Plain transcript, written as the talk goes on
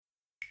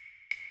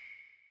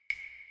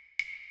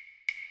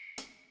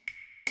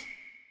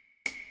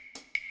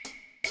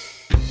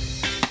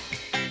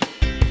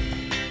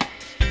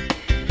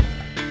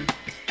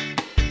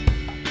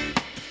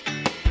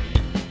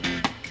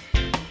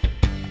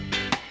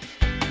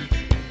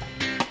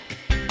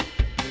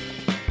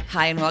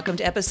Hi, and welcome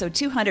to episode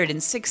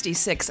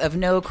 266 of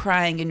No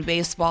Crying in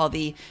Baseball,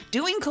 the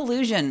Doing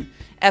Collusion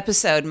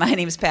episode. My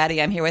name's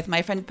Patty. I'm here with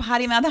my friend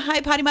Potty Mouth.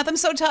 Hi, Potty Mouth. I'm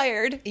so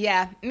tired.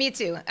 Yeah, me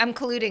too. I'm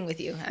colluding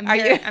with you.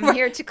 I'm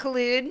here to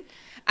collude.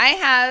 I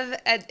have,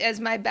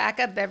 as my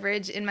backup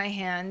beverage in my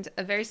hand,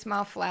 a very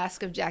small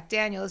flask of Jack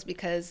Daniels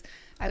because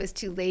I was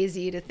too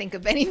lazy to think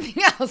of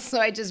anything else, so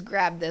I just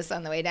grabbed this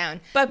on the way down.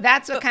 But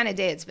that's what kind of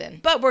day it's been.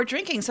 But we're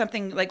drinking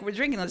something,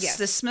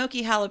 the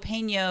smoky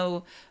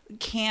jalapeno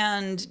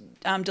canned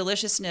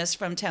deliciousness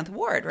from 10th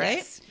Ward, right?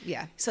 Yes.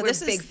 Yeah. So we're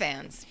big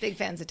fans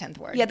of 10th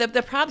Ward. Yeah,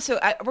 the problem,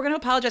 we're going to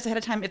apologize ahead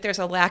of time if there's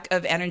a lack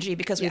of energy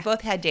because we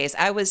both had days.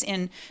 I was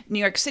in New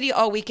York City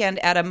all weekend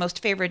at a most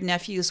favored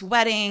nephew's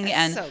wedding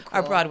and so cool.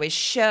 Our Broadway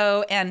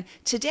show. And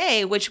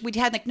today, which we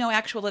had no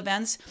actual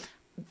events,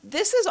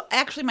 this is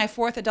actually my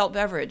fourth adult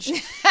beverage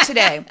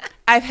today.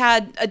 I've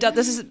had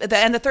this is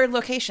the third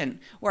location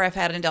where I've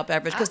had an adult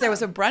beverage because there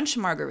was a brunch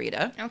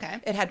margarita. Okay.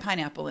 It had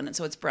pineapple in it,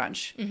 so it's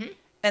brunch. Mm-hmm.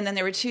 And then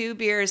there were 2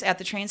 beers at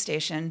the train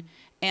station,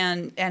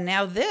 and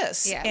now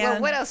this. Yeah. And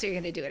well, what else are you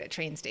going to do at a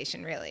train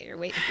station, really? You're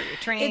waiting for your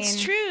train.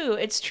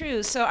 It's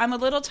true. So I'm a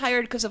little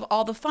tired because of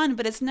all the fun,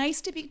 but it's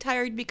nice to be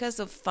tired because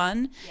of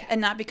fun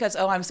and not because,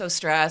 I'm so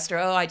stressed or,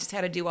 I just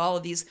had to do all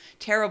of these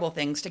terrible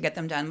things to get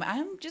them done.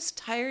 I'm just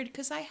tired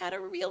because I had a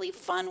really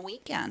fun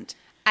weekend.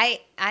 I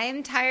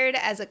am tired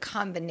as a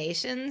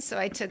combination. So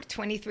I took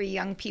 23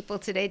 young people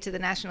today to the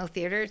National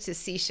Theater to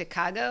see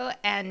Chicago,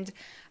 and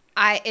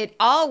it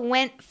all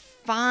went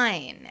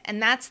fine, and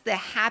that's the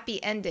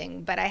happy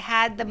ending. But I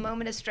had the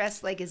moment of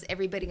stress, like, is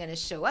everybody going to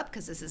show up?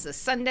 Because this is a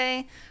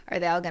Sunday. Are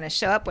they all going to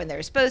show up when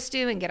they're supposed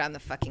to and get on the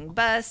fucking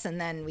bus?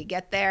 And then we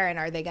get there, and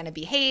are they going to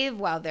behave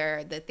while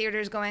the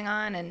theater's going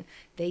on? And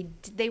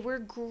they were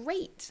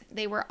great.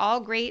 They were all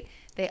great.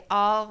 They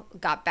all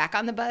got back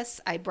on the bus.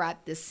 I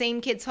brought the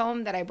same kids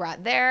home that I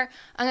brought there.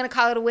 I'm going to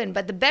call it a win.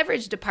 But the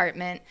beverage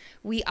department,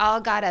 we all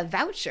got a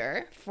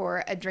voucher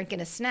for a drink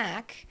and a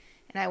snack.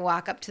 And I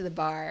walk up to the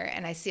bar,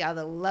 and I see all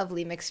the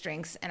lovely mixed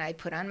drinks, and I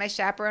put on my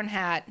chaperone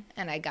hat,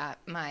 and I got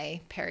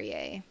my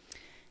Perrier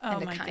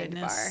and a my Kind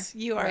goodness.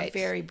 bar. You are right.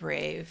 very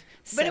brave.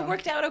 But it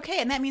worked out okay,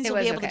 and that means you'll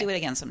be able to do it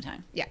again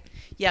sometime. Yeah.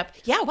 Yep.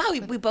 Yeah, wow,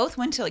 we both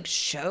went to,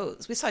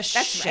 shows. We saw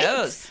shows.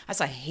 Right. I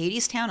saw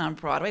Hadestown on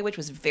Broadway, which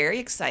was very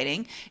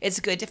exciting.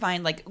 It's good to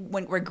find,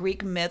 where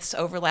Greek myths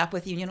overlap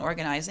with union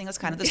organizing. It's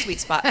kind of the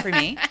sweet spot for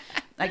me.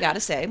 I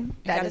gotta say.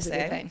 That is a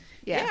good thing.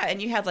 Yeah,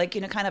 and you had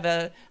kind of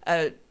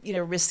a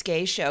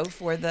risque show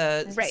for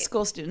the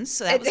school students,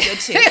 so that was good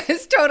too. It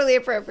was totally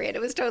appropriate.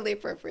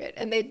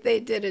 And they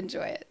did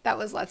enjoy it. That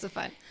was lots of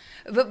fun.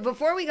 But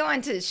before we go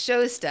on to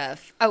show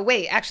stuff,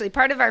 actually,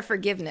 part of our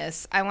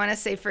forgiveness, I want to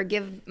say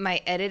forgive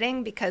my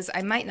editing because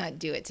I might not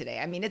do it today.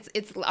 I mean,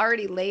 it's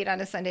already late on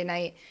a Sunday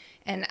night,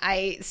 and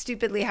I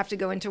stupidly have to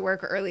go into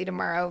work early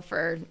tomorrow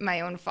for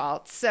my own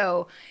fault.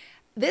 So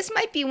this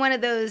might be one of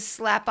those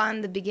slap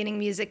on the beginning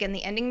music and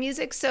the ending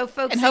music. So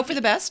folks, and hope for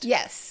the best.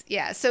 Yes.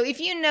 Yeah. So if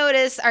you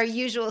notice our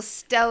usual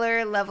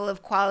stellar level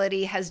of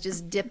quality has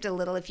just dipped a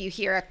little, if you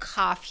hear a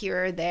cough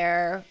here or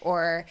there,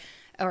 or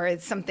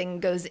something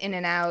goes in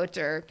and out,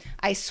 or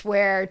I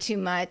swear too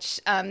much,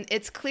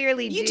 it's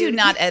clearly you do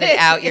not edit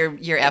out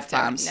your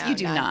F-bombs. No, you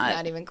do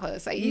not even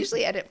close. I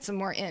usually edit some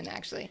more in,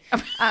 actually.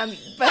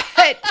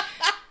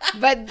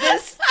 But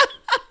this,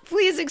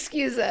 please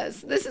excuse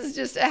us. This is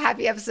just a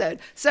happy episode.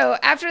 So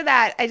after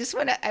that,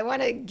 I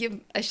want to give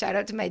a shout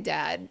out to my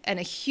dad and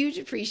a huge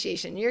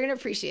appreciation. You're going to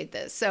appreciate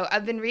this. So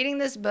I've been reading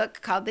this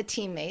book called The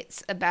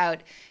Teammates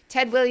about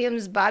Ted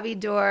Williams, Bobby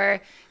Dorr,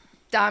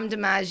 Dom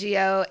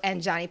DiMaggio,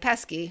 and Johnny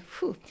Pesci.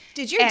 Whew.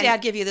 Did your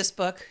dad give you this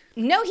book?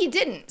 No, he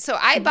didn't. So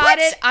I bought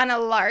it on a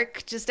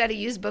lark just at a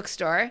used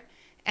bookstore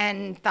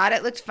and thought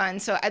it looked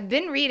fun. So I've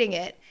been reading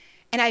it,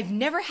 and I've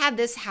never had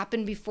this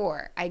happen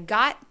before. I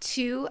got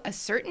to a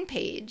certain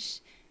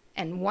page,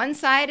 and one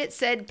side it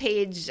said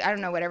page, I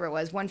don't know, whatever it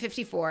was,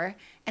 154.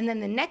 And then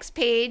the next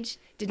page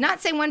did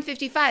not say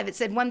 155. It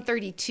said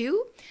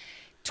 132.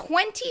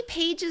 20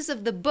 pages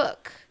of the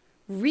book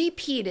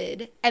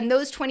repeated, and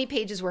those 20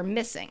 pages were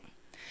missing.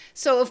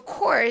 So of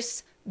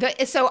course,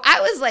 so I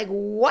was like,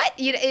 "What?"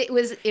 It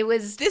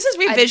was. This is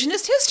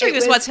revisionist history.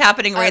 Is what's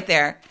happening right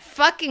there.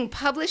 Fucking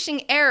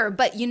publishing error.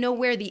 But you know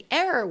where the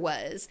error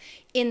was?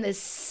 In the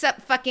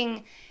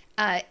fucking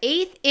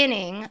 8th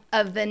inning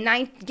of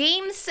the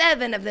Game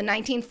 7 of the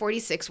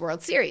 1946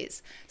 World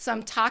Series. So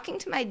I'm talking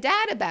to my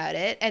dad about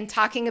it and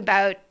talking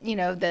about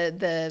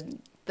the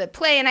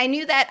play, and I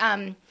knew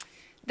that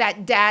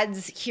that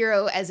dad's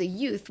hero as a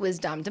youth was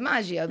Dom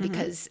DiMaggio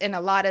because, and a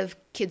lot of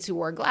kids who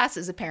wore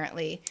glasses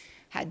apparently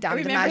had Dom DiMaggio. I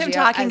remember him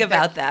talking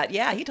about that.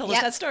 Yeah, he told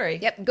us that story.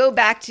 Yep, go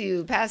back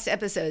to past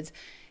episodes.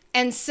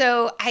 And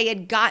so I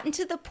had gotten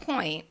to the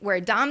point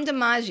where Dom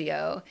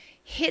DiMaggio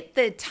hit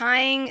the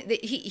tying.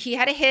 He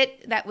had a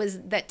hit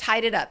that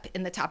tied it up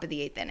in the top of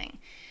the 8th inning,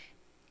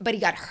 but he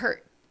got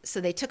hurt,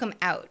 so they took him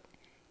out.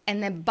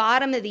 And the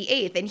bottom of the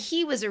 8th, and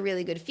he was a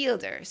really good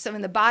fielder. So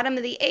in the bottom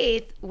of the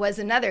 8th was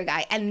another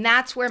guy, and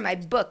that's where my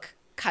book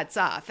cuts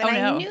off. And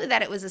I knew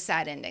that it was a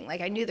sad ending.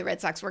 Like, I knew the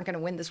Red Sox weren't going to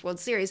win this World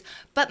Series.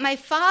 But my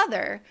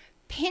father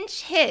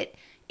pinch hit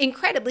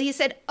incredibly. He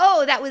said,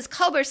 oh, that was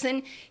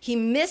Culberson. He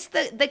missed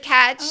the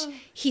catch. Oh.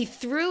 He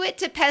threw it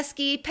to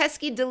Pesky.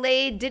 Pesky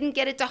delayed, didn't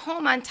get it to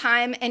home on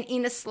time, and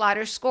Enos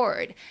Slaughter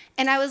scored.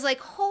 And I was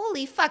like,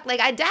 holy fuck. Like,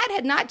 Dad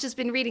had not just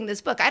been reading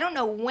this book. I don't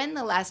know when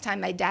the last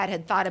time my dad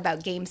had thought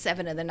about Game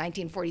 7 of the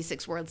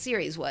 1946 World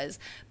Series was,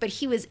 but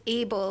he was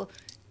able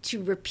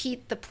to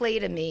repeat the play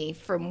to me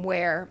from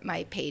where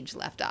my page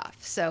left off.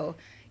 So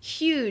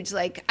huge,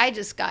 like, I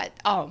just got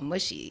all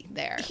mushy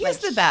there. He's like,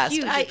 the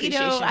best.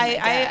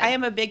 I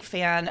am a big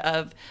fan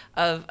of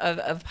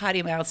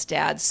Potty Mouth's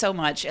dad so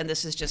much, and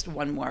this is just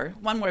one more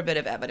bit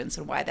of evidence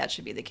on why that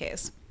should be the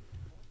case.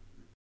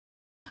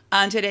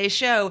 On today's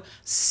show,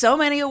 so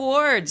many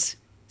awards,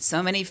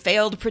 so many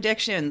failed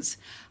predictions.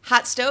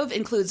 Hot Stove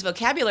includes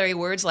vocabulary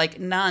words like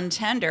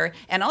non-tender,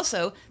 and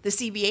also the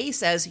CBA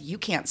says you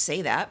can't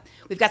say that.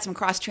 We've got some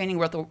cross-training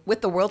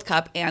with the World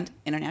Cup and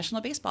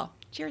international baseball.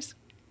 Cheers.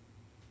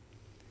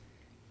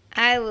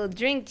 I will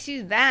drink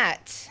to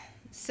that.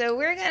 So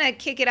we're going to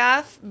kick it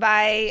off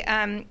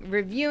by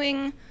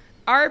reviewing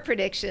our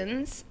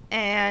predictions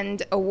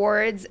and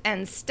awards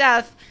and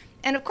stuff.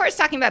 And, of course,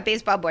 talking about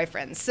baseball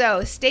boyfriends.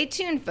 So stay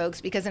tuned,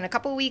 folks, because in a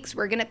couple weeks,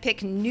 we're going to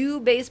pick new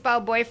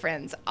baseball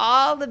boyfriends.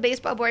 All the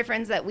baseball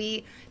boyfriends that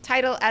we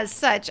title as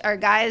such are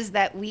guys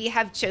that we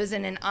have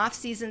chosen in off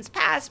seasons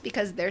past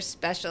because they're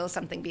special,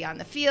 something beyond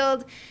the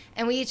field.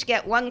 And we each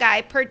get one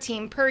guy per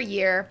team per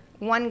year.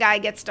 One guy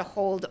gets to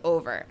hold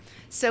over.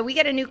 So we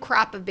get a new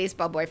crop of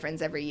baseball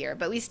boyfriends every year,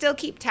 but we still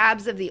keep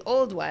tabs of the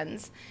old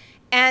ones.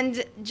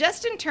 And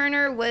Justin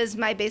Turner was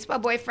my baseball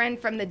boyfriend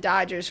from the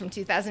Dodgers from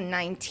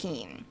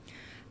 2019.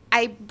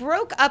 I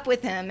broke up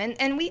with him,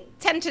 and we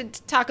tend to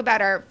talk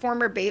about our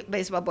former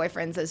baseball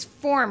boyfriends as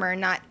former,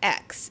 not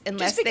ex,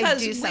 unless they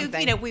do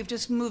something. We've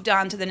just moved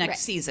on to the next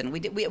season.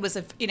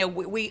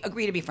 We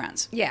agree to be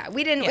friends. Yeah,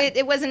 we didn't. Yeah.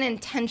 It was an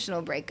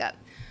intentional breakup.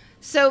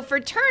 So for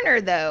Turner,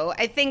 though,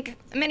 I think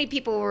many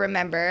people will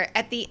remember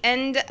at the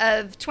end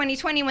of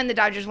 2020 when the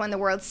Dodgers won the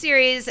World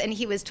Series and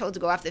he was told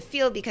to go off the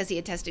field because he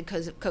had tested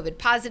COVID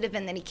positive,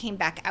 and then he came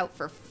back out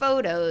for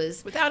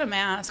photos. Without a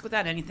mask,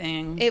 without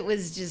anything. It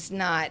was just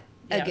not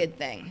a good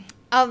thing.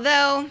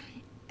 Although,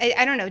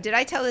 I don't know, did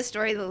I tell this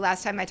story the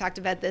last time I talked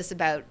about this,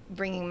 about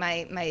bringing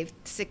my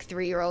sick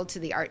 3-year-old to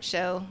the art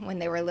show when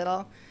they were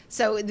little?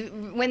 So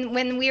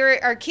when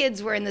our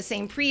kids were in the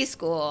same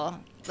preschool,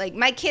 like,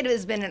 my kid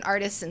has been an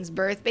artist since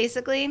birth,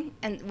 basically,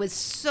 and was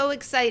so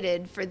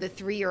excited for the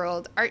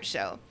 3-year-old art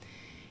show.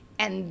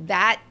 And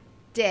that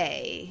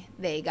day,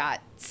 they got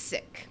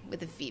sick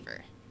with a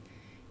fever.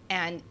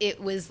 And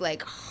it was,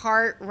 like,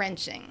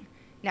 heart-wrenching.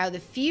 Now, the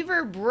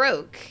fever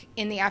broke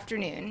in the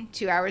afternoon,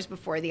 2 hours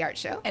before the art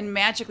show. And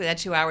magically, that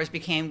 2 hours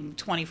became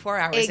 24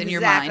 hours in your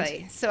mind.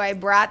 Exactly. So I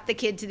brought the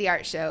kid to the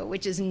art show,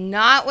 which is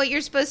not what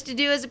you're supposed to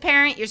do as a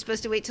parent. You're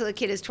supposed to wait till the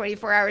kid is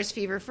 24 hours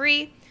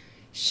fever-free.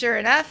 Sure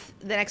enough,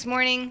 the next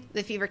morning,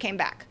 the fever came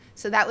back.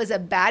 So that was a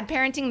bad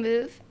parenting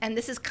move. And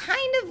this is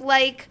kind of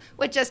like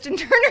what Justin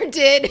Turner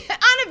did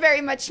on a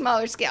very much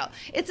smaller scale.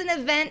 It's an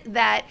event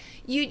that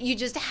you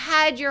just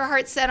had your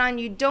heart set on,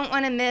 you don't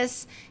want to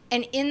miss.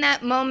 And in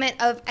that moment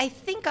of, I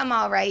think I'm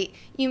all right,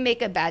 you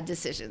make a bad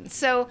decision.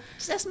 So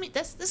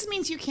this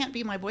means you can't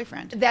be my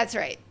boyfriend. That's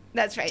right.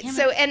 That's right.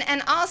 So,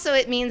 and also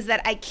it means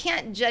that I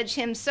can't judge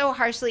him so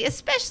harshly,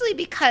 especially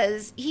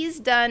because he's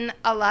done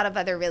a lot of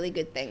other really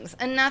good things,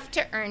 enough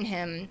to earn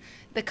him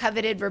the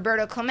coveted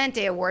Roberto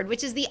Clemente Award,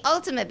 which is the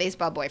ultimate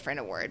baseball boyfriend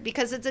award,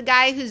 because it's a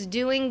guy who's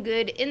doing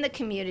good in the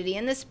community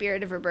in the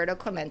spirit of Roberto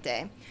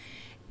Clemente.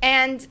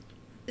 And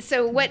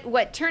so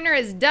what Turner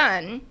has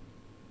done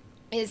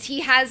is he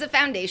has a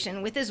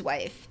foundation with his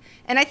wife.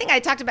 And I think I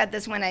talked about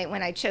this when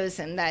I chose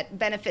him, that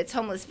benefits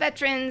homeless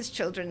veterans,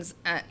 children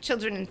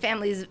and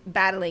families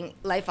battling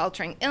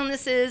life-altering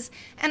illnesses,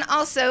 and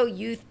also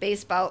youth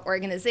baseball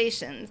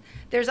organizations.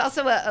 There's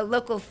also a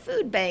local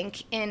food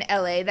bank in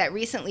LA that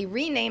recently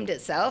renamed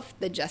itself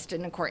the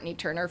Justin and Courtney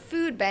Turner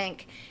Food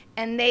Bank,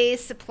 and they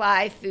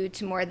supply food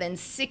to more than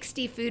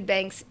 60 food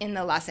banks in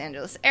the Los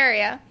Angeles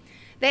area.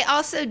 They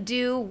also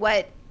do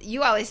what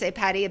you always say,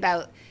 Patty,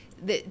 about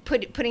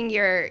putting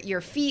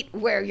your feet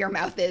where your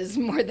mouth is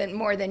more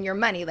than your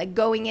money, like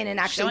going in and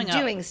actually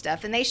doing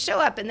stuff. And they show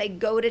up and they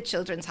go to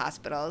children's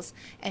hospitals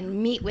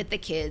and meet with the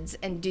kids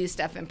and do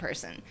stuff in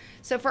person.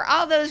 So for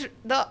all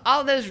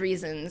those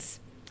reasons,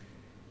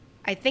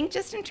 I think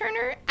Justin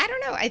Turner, I don't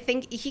know, I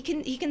think he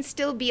can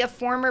still be a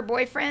former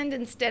boyfriend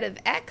instead of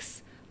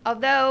ex,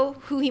 although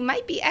who he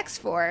might be ex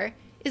for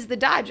is the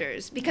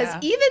Dodgers, because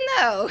even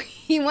though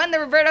he won the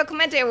Roberto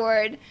Clemente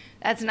Award,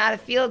 That's not a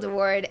field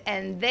award.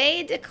 And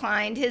they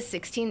declined his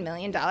 $16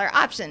 million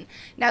option.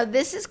 Now,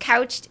 this is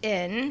couched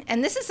in,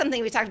 and this is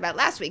something we talked about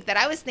last week, that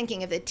I was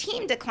thinking if the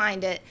team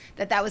declined it,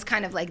 that was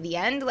kind of like the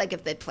end. Like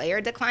if the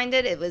player declined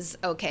it, it was,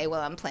 okay,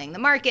 well, I'm playing the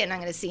market and I'm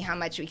going to see how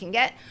much we can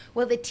get.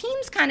 Well, the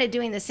team's kind of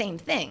doing the same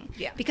thing.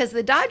 Yeah. Because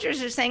the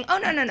Dodgers are saying, oh,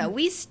 no,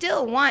 we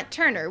still want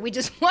Turner. We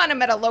just want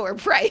him at a lower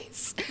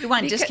price. We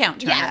want to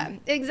discount Turner. Yeah,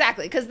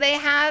 exactly. Because they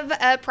have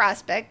a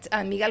prospect,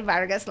 Miguel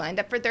Vargas, lined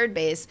up for third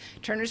base.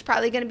 Turner's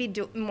probably going to be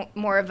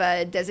more of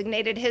a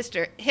designated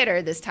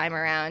hitter this time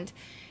around.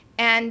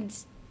 And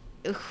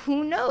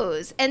who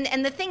knows?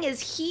 And the thing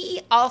is,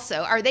 he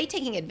also, are they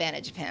taking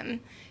advantage of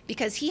him?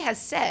 Because he has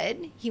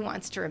said he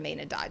wants to remain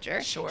a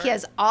Dodger. Sure. He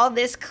has all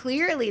this,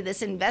 clearly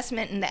this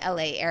investment in the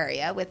LA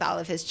area with all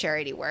of his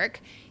charity work.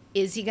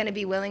 Is he going to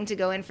be willing to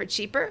go in for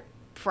cheaper?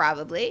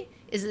 Probably.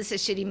 Is this a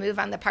shitty move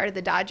on the part of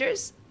the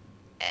Dodgers?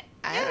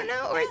 I don't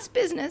know. Or it's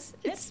business.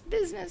 It's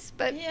business.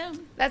 But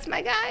that's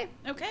my guy.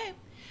 Okay.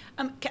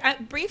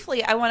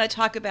 Briefly, I want to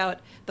talk about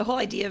the whole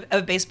idea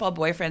of baseball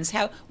boyfriends,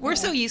 how we're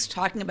so used to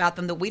talking about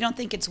them that we don't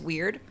think it's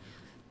weird.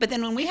 But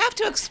then when we have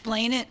to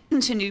explain it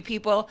to new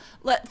people,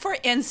 for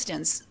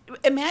instance,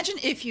 imagine,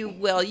 if you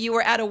will, you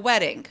were at a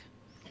wedding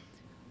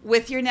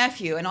with your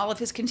nephew and all of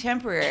his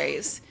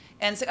contemporaries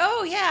and say,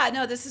 oh, yeah,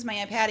 no, this is my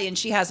Aunt Patty and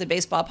she has a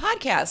baseball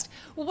podcast.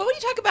 Well, what would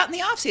you talk about in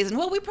the off season?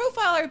 Well, we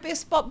profile our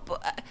baseball.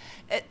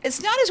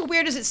 It's not as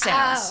weird as it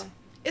sounds. Oh.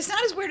 It's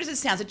not as weird as it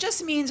sounds. It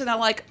just means, and I'm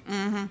like,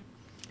 mm-hmm.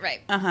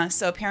 Right.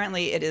 So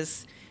apparently it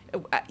is,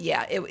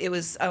 it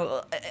was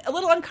a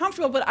little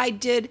uncomfortable, but I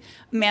did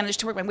manage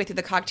to work my way through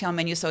the cocktail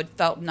menu, so it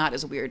felt not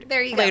as weird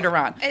there you later go.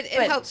 on. It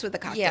helps with the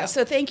cocktail. Yeah,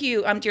 so thank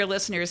you, dear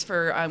listeners,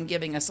 for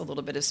giving us a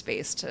little bit of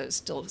space to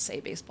still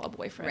say baseball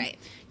boyfriend. Right.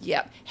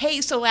 Yeah.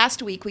 Hey, so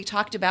last week we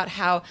talked about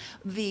how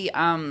the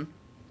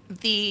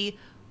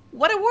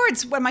what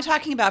awards? What am I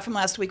talking about from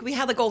last week? We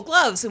had the Gold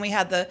Gloves, and we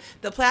had the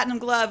Platinum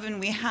Glove, and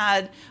we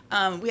had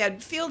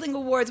fielding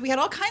awards. We had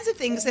all kinds of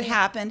things that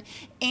happened,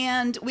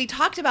 and we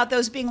talked about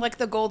those being like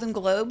the Golden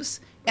Globes,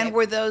 and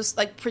were those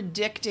like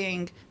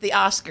predicting the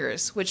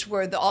Oscars, which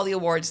were all the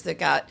awards that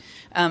got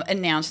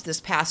announced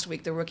this past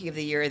week, the Rookie of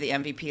the Year, the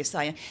MVP,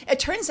 Cy Young. It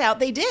turns out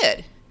they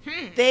did.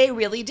 They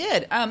really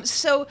did.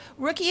 So,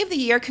 Rookie of the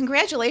Year,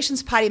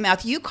 congratulations, Potty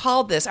Mouth. You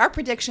called this. Our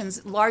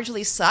predictions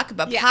largely suck,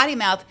 but Potty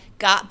Mouth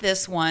got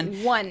this one.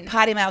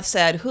 Potty Mouth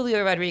said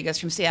Julio Rodriguez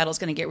from Seattle is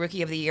going to get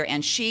Rookie of the Year,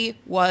 and she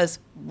was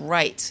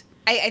right.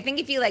 I think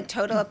if you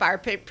total up our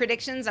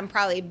predictions, I'm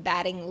probably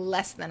batting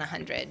less than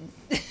 100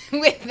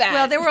 with that.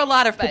 Well, there were a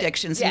lot of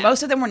predictions. Yeah.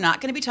 Most of them we're not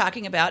going to be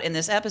talking about in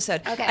this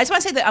episode. Okay. I just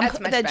want to say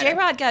that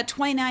J-Rod got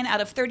 29 out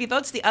of 30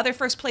 votes. The other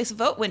first place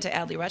vote went to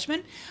Adley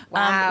Rutschman,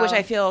 which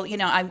I feel,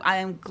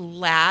 I'm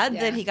glad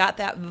that he got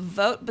that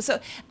vote. But so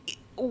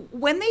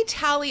when they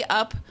tally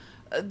up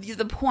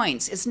the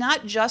points, it's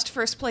not just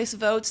first place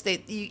votes.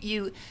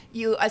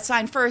 You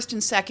assign first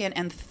and second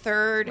and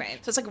third. Right.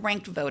 So it's like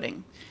ranked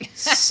voting.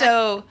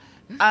 So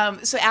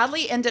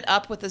Adley ended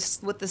up with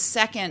the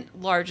second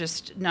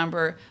largest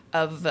number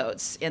of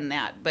votes in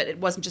that, but it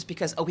wasn't just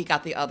because he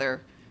got the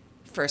other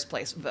first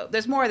place vote.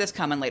 There's more of this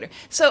coming later.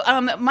 So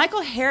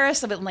Michael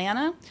Harris of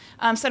Atlanta,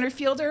 center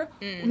fielder,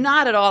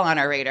 not at all on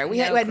our radar. We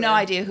had no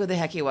idea who the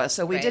heck he was,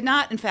 so we did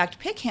not, in fact,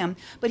 pick him.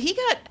 But he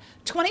got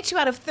 22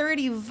 out of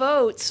 30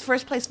 votes,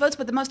 first place votes.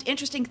 But the most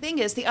interesting thing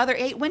is the other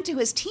 8 went to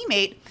his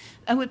teammate,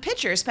 who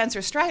pitcher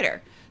Spencer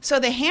Strider. So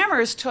the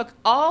Hammers took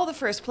all the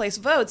first place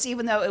votes,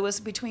 even though it was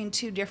between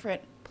two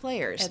different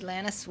players.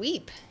 Atlanta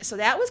sweep. So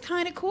that was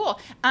kind of cool.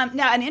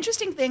 Now, an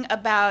interesting thing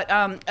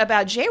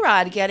about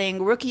J-Rod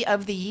getting Rookie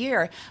of the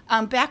Year,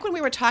 back when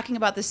we were talking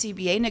about the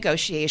CBA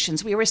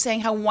negotiations, we were saying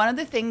how one of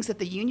the things that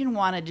the union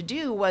wanted to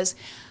do was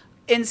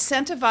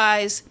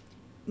incentivize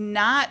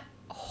not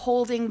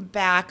holding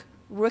back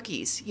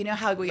rookies. You know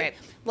how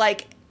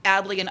like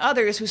Adley and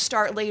others who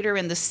start later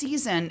in the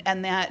season,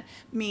 and that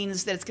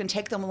means that it's going to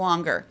take them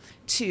longer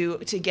to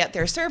get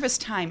their service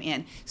time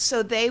in.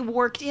 So they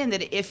worked in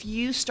that if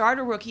you start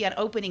a rookie on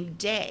opening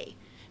day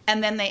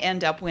and then they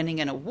end up winning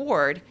an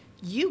award,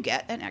 you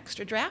get an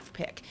extra draft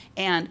pick.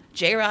 And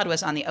J-Rod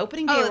was on the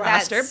opening day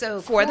roster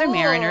for the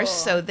Mariners,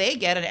 so they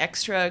get an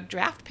extra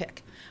draft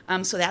pick.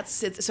 So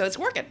that's it. So it's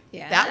working.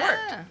 Yeah. That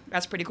worked.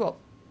 That's pretty cool.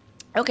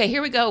 Okay,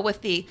 here we go with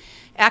the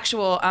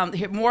actual,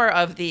 more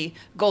of the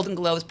Golden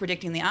Globes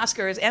predicting the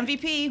Oscars.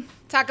 MVP.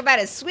 Talk about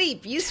a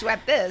sweep. You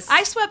swept this.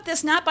 I swept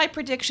this not by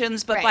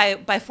predictions, but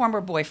by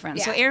former boyfriends.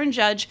 Yeah. So Aaron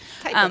Judge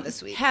the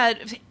sweep.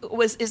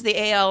 is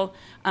the AL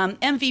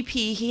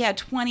MVP. He had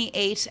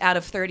 28 out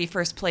of 30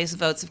 first place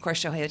votes. Of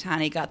course, Shohei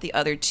Ohtani got the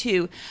other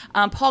 2.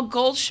 Paul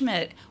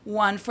Goldschmidt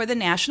won for the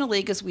National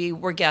League, as we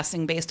were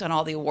guessing based on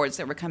all the awards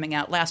that were coming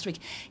out last week.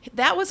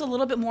 That was a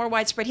little bit more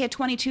widespread. He had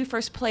 22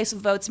 first place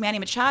votes. Manny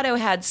Machado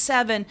had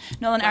 7.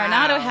 Nolan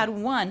Arenado had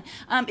 1.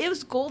 It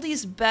was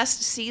Goldie's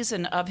best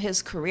season of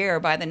his career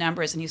by the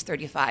numbers, and he's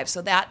 35.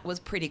 So that was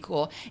pretty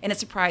cool, and it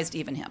surprised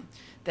even him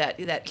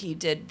that he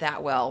did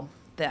that well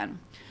then.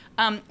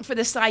 For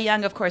the Cy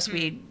Young, of course,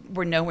 we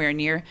were nowhere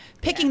near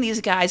picking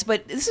these guys,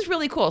 but this is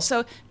really cool.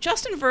 So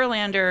Justin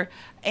Verlander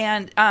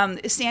and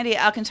Sandy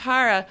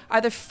Alcantara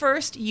are the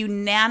first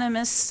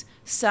unanimous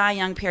Cy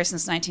Young pair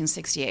since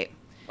 1968.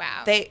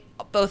 Wow. They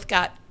both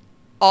got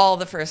all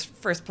the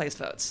first place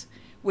votes,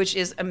 which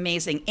is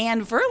amazing.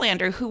 And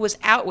Verlander, who was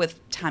out with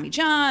Tommy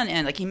John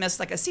and he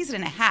missed a season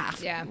and a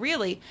half,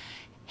 really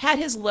had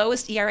his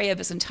lowest ERA of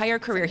his entire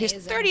career. He's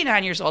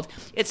 39 years old.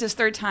 It's his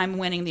third time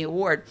winning the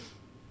award.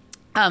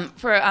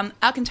 For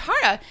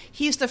Alcantara,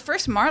 he's the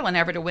first Marlin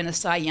ever to win a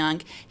Cy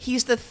Young.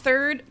 He's the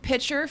third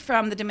pitcher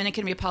from the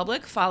Dominican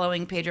Republic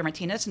following Pedro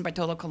Martinez and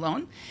Bartolo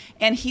Colon.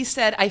 And he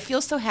said, I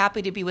feel so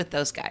happy to be with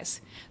those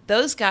guys.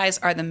 Those guys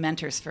are the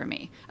mentors for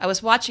me. I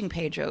was watching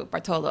Pedro,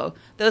 Bartolo,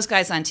 those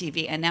guys on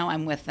TV, and now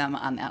I'm with them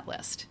on that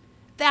list.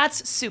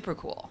 That's super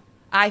cool.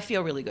 I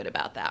feel really good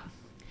about that.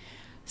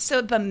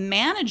 So the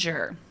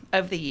manager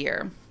of the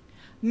year,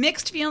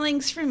 mixed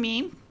feelings for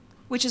me,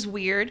 which is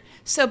weird.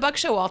 So Buck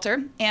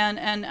Showalter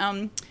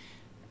and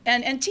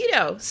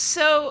Tito.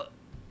 So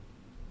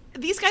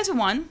these guys have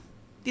won.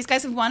 These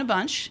guys have won a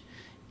bunch.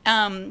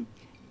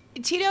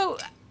 Tito,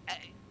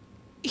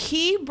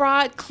 he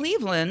brought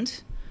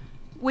Cleveland,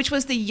 which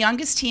was the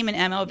youngest team in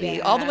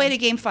MLB, all the way to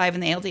Game 5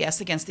 in the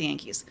ALDS against the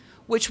Yankees,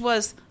 which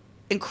was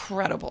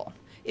incredible.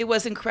 It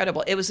was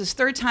incredible. It was his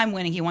third time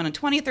winning. He won in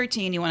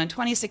 2013. He won in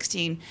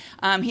 2016.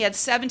 He had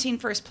 17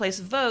 first-place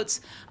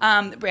votes.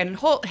 Brandon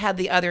Holt had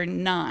the other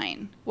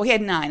 9. Well, he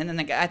had 9, and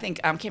then I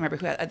think can't remember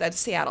who had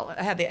Seattle.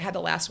 I had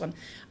the last one,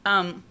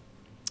 and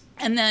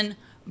then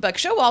Buck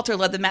Showalter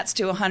led the Mets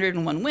to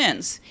 101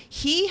 wins.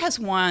 He has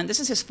won. This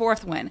is his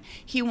 4th win.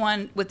 He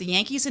won with the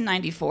Yankees in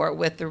 '94,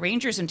 with the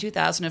Rangers in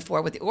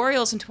 2004, with the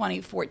Orioles in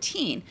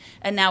 2014,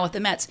 and now with the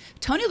Mets.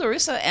 Tony La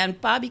Russa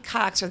and Bobby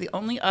Cox are the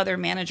only other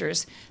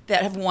managers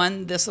that have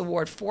won this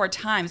award 4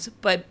 times,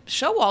 but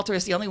Showalter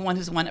is the only one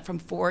who's won it from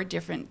 4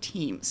 different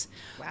teams,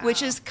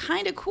 which is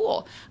kind of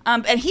cool.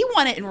 And he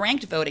won it in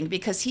ranked voting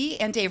because he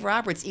and Dave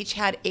Roberts each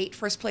had 8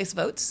 first-place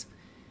votes,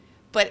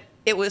 but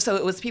it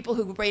was people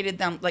who rated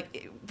them,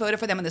 voted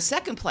for them in the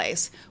second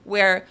place,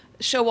 where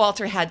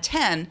Showalter had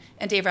 10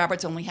 and Dave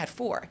Roberts only had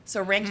 4.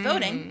 So ranked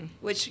voting,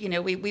 which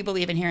we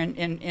believe in here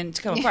in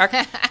Tacoma Park,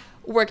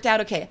 worked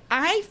out okay.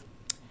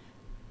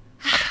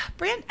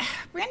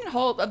 Brandon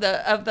Holt of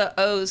the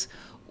O's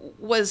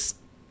was,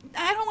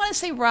 I don't want to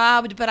say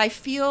robbed, but I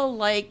feel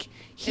like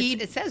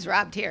it says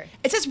robbed here.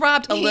 It says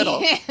robbed a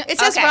little. It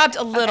says robbed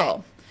a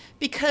little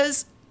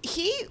because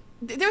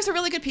there's a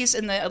really good piece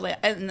in the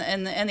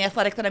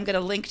Athletic that I'm going to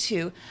link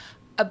to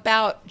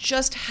about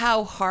just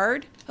how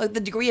hard, the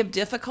degree of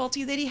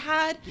difficulty that he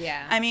had.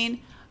 Yeah. I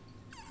mean,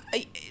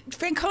 Terry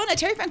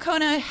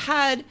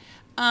Francona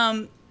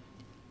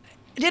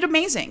did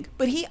amazing,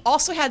 but he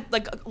also had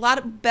a lot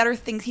of better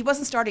things. He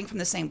wasn't starting from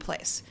the same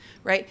place,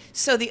 right?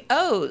 So the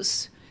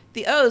O's,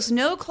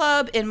 no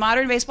club in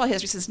modern baseball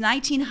history since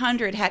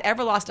 1900 had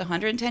ever lost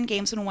 110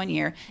 games in one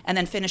year and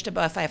then finished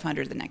above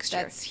 500 the next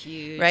year. That's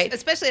huge, right?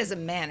 Especially as a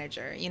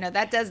manager.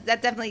 That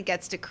definitely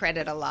gets to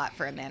credit a lot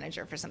for a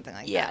manager for something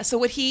like that. Yeah. So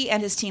what he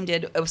and his team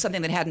did was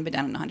something that hadn't been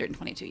done in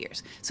 122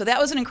 years. So that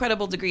was an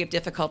incredible degree of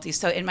difficulty.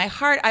 So in my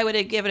heart, I would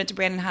have given it to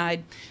Brandon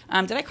Hyde.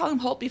 Did I call him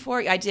Holt before?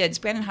 I did. It's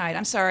Brandon Hyde.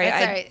 I'm sorry.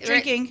 That's all right.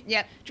 Drinking.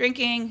 Yep.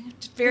 Drinking.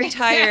 Very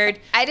tired.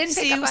 I didn't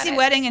see it.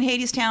 Wedding in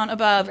Hadestown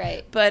above.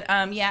 Right. But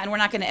and we're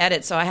not going to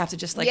edit, so I have to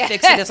just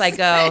fix it as I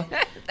go.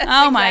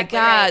 Oh my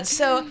God! Right.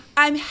 So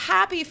I'm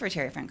happy for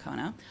Terry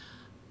Francona.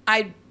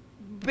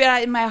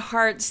 But in my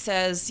heart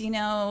says,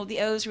 the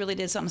O's really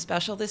did something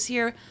special this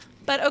year.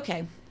 But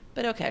okay.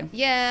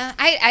 Yeah,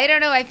 I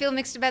don't know. I feel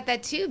mixed about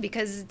that too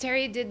because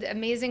Terry did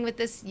amazing with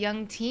this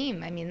young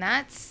team. I mean,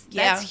 that's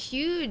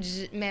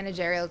huge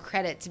managerial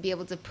credit to be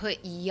able to put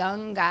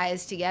young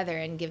guys together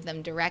and give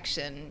them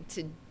direction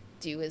to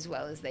do as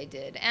well as they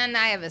did. And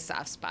I have a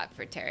soft spot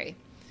for Terry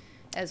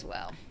as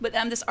well. But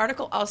this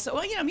article also,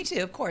 me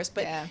too, of course.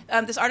 But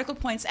this article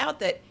points out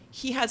that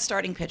he had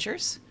starting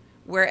pitchers,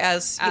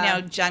 whereas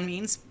John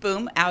Means,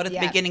 boom, out at the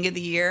beginning of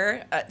the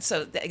year,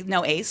 so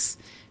no ace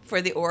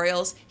for the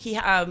Orioles. He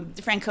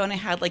Francona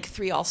had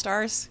 3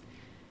 All-Stars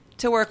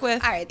to work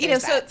with. All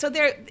right, so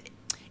there,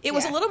 it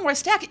was a little more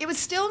stacked. It was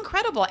still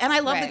incredible, and I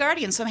love the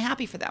Guardians, so I'm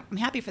happy for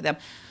them.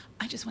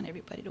 I just want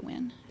everybody to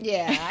win.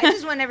 Yeah, I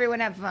just want everyone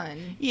to have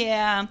fun.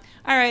 Yeah.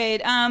 All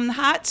right.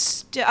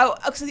 So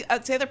the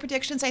other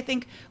predictions, I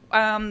think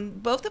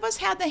both of us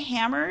had the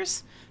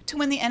Hammers to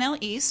win the NL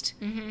East,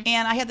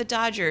 and I had the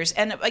Dodgers.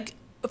 And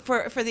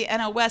for the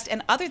NL West,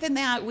 and other than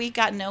that, we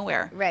got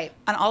nowhere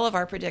on all of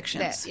our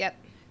predictions. Yep.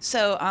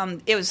 So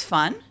it was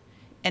fun.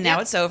 And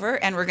now it's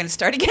over, and we're going to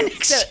start again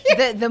next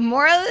year. The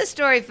moral of the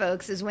story,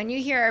 folks, is when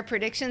you hear our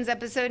predictions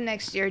episode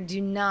next year,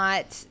 do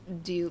not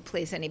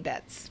place any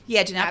bets.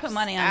 Yeah, do not put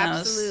money on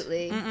those.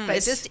 Absolutely.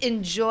 But just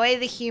enjoy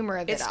the humor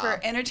of it all. It's for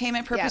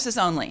entertainment purposes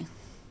only.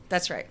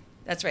 That's right.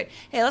 That's right.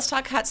 Hey, let's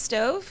talk hot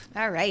stove.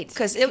 All right.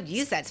 'Cause we could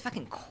use that. It's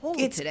fucking cold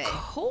today. It's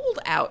cold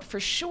out for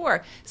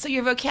sure. So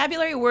your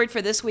vocabulary word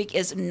for this week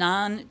is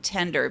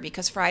non-tender,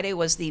 because Friday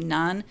was the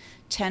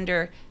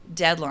non-tender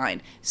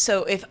deadline.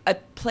 So if a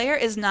player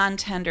is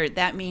non-tender,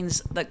 that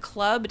means the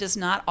club does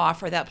not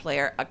offer that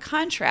player a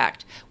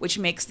contract, which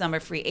makes them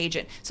a free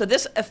agent. So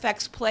this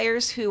affects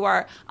players who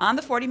are on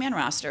the 40-man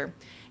roster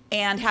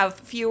and have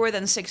fewer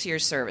than 6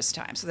 years service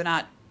time. So they're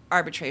not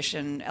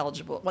arbitration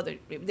eligible. Well,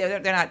 they're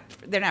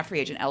not free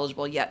agent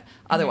eligible yet.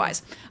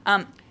 Otherwise,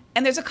 and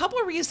there's a couple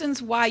of reasons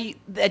why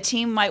a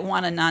team might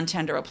want to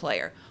non-tender a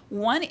player.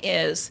 One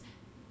is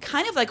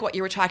kind of like what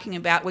you were talking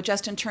about with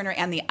Justin Turner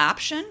and the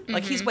option.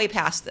 Like he's way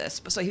past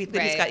this, so he's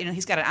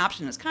got an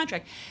option in his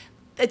contract.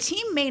 The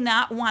team may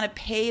not want to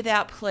pay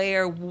that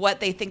player what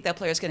they think that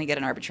player is going to get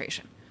in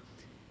arbitration.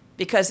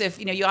 Because if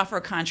you offer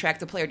a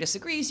contract, the player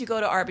disagrees, you go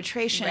to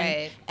arbitration,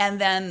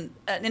 and then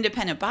an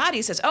independent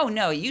body says, "Oh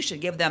no, you should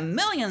give them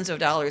millions of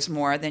dollars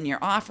more than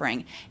you're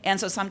offering." And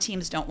so some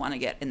teams don't want to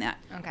get in that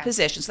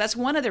position. So that's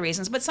one of the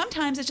reasons. But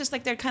sometimes it's just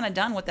like they're kind of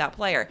done with that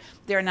player.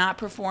 They're not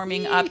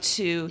performing up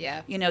to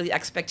the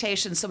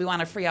expectations. So we want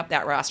to free up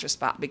that roster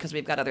spot because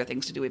we've got other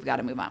things to do. We've got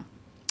to move on.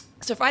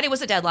 So Friday was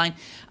the deadline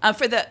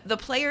for the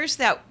players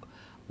that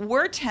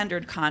were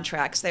tendered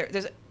contracts. They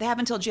have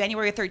until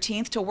January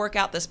 13th to work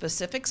out the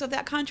specifics of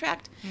that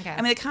contract. Okay. I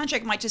mean, the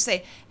contract might just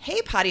say,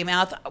 "Hey, Potty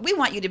Mouth, we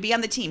want you to be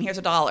on the team. Here's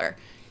 $1."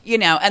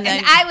 And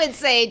then I would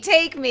say,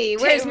 "Take me.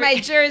 Where's my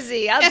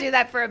jersey? I'll do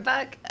that for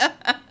 $1."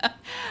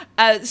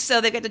 So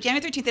they've got the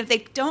January 13th. If they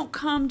don't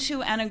come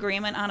to an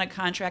agreement on a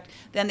contract,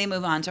 then they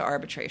move on to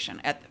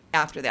arbitration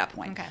after that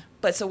point. Okay.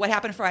 But so what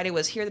happened Friday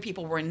was here the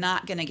people were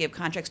not going to give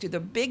contracts to. The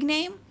big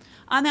name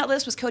on that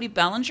list was Cody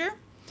Bellinger.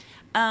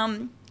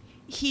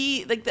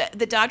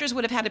 The Dodgers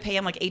would have had to pay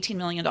him like $18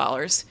 million.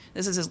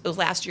 This is his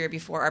last year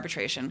before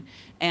arbitration,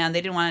 and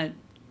they didn't want to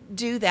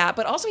do that.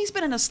 But also, he's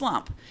been in a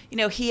slump.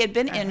 He had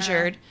been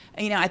injured.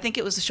 I think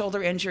it was a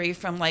shoulder injury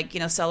from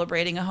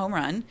celebrating a home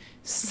run,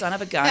 son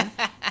of a gun.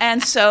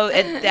 And so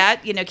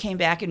that came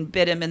back and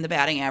bit him in the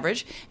batting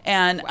average.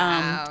 And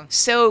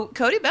so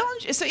Cody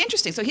Bellinger is so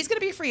interesting. So he's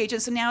going to be a free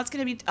agent. So now it's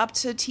going to be up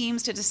to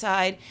teams to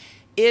decide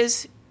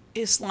is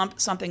slump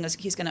something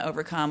he's going to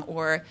overcome,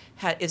 or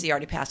is he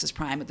already past his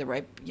prime at the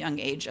ripe young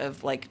age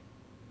of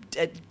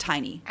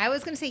tiny? I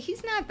was going to say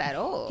he's not that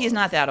old. He's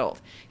not that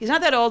old. He's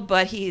not that old,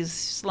 but he's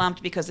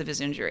slumped because of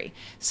his injury.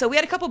 So we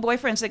had a couple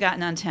boyfriends that got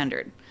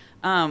non-tendered.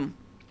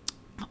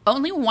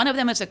 Only one of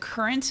them is a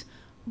current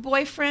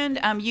boyfriend,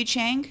 Yu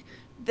Chang,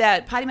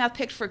 that Potty Mouth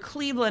picked for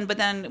Cleveland, but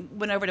then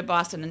went over to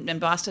Boston, and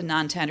Boston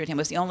non-tendered him.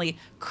 Was the only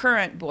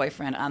current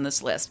boyfriend on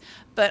this list.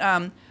 But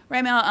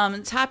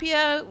Raimel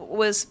Tapia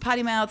was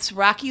Potty Mouth's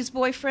Rockies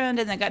boyfriend,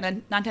 and then got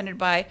non-tendered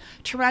by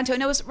Toronto.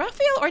 And it was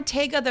Rafael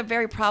Ortega, the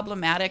very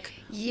problematic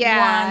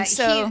one.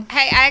 So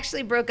I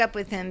actually broke up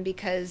with him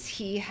because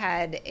he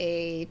had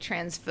a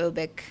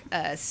transphobic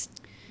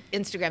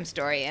Instagram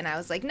story, and I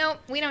was like, no,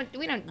 we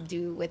don't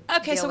do with.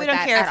 Okay, so we don't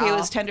care if he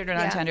was tendered or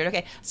non-tendered.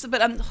 Okay, so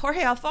but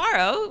Jorge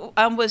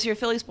Alfaro was your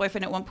Phillies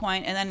boyfriend at one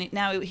point, and then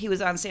now he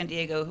was on San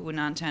Diego, who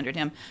non-tendered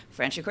him.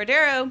 Franchi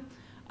Cordero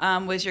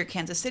was your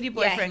Kansas City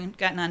boyfriend,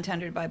 got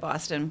non-tendered by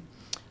Boston.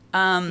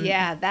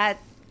 That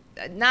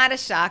not a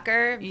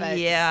shocker, but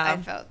I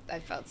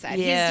felt sad.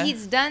 Yeah.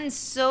 He's done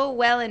so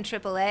well in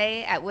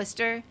AAA at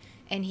Worcester.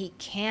 And he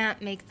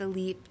can't make the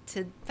leap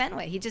to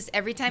Fenway. He just,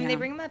 every time they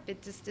bring him up,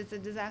 it's a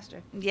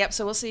disaster. Yep,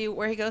 so we'll see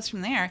where he goes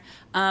from there.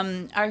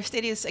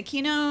 Aristides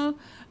Aquino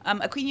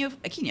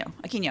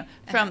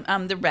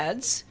from the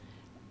Reds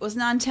was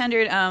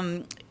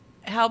non-tendered.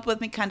 Help with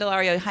me,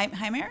 Candelario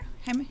Heimer?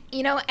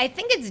 I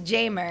think it's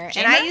Jamer.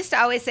 And I used to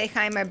always say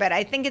Heimer, but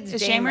I think it's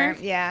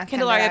Jamer. Yeah.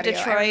 Candelario of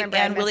Detroit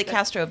and Willie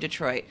Castro of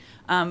Detroit.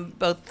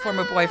 Both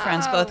former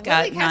boyfriends, both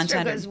got Willie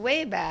non-tendered. Castro goes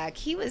way back.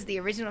 He was the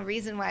original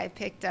reason why I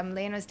picked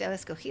Leones del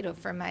Escogido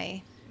for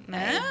my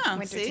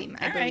winter team,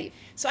 I believe. Right.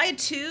 So I had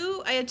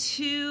two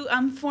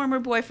former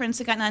boyfriends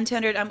that got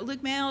non-tendered.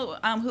 Luke Mayo,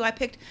 who I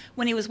picked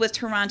when he was with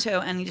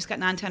Toronto, and he just got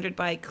non-tendered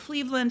by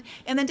Cleveland.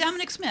 And then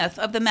Dominic Smith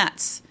of the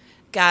Mets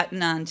got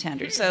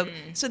non-tendered. So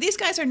these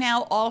guys are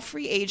now all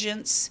free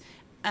agents.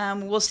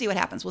 We'll see what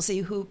happens. We'll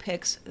see who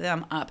picks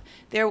them up.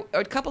 There are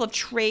a couple of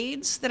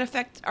trades that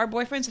affect our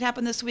boyfriends that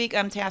happened this week.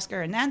 Tasker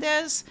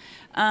Hernandez,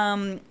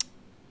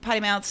 Potty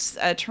Mouth's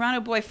Toronto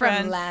boyfriend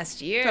from last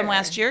year,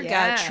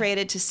 got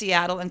traded to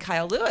Seattle, and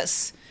Kyle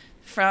Lewis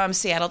from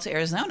Seattle to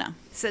Arizona.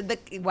 So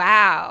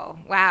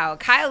wow.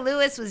 Kyle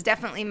Lewis was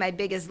definitely my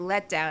biggest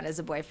letdown as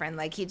a boyfriend.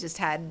 He just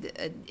had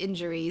an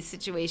injury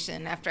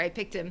situation after I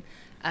picked him.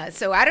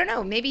 So I don't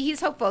know. Maybe he's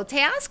hopeful.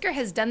 Teoscar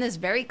has done this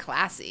very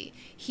classy.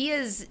 He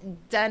has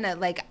done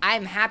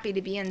I'm happy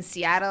to be in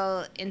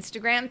Seattle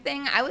Instagram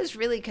thing. I was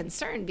really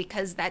concerned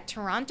because that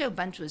Toronto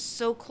bunch was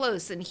so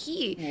close, and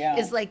he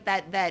is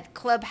that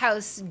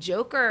clubhouse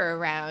joker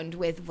around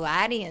with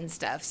Vladdy and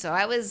stuff. So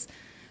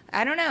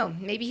I don't know.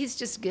 Maybe he's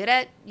just good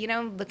at,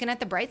 looking at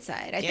the bright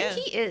side. I think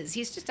he is.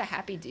 He's just a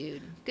happy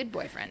dude. Good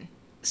boyfriend.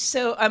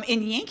 So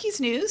in Yankees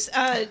news,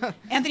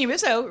 Anthony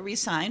Rizzo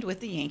re-signed with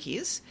the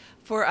Yankees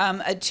for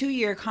a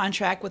 2-year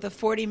contract with a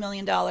 $40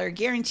 million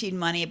guaranteed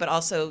money, but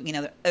also,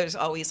 there's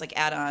always like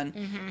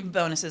add-on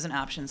bonuses and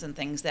options and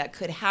things that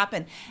could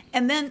happen.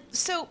 And then,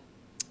 so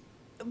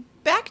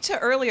back to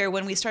earlier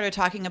when we started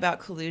talking about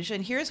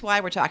collusion, here's why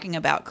we're talking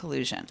about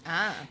collusion.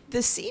 The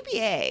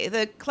CBA,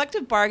 the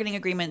collective bargaining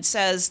agreement,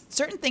 says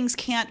certain things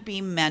can't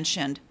be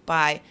mentioned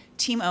by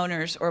team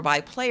owners or by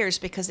players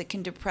because it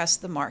can depress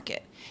the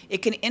market. It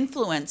can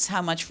influence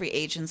how much free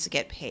agents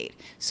get paid.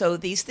 So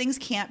these things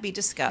can't be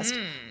discussed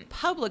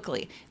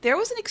publicly. There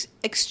was an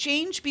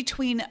exchange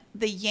between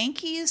the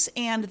Yankees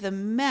and the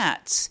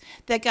Mets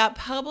that got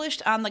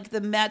published on like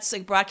the Mets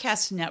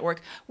broadcast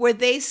network, where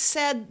they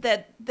said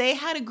that they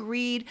had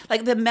agreed,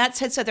 like the Mets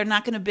had said they're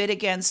not going to bid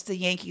against the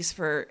Yankees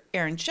for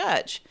Aaron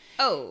Judge.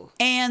 Oh.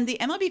 And the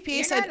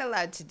MLBPA said... You're not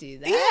allowed to do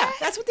that. Yeah,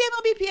 that's what the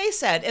MLBPA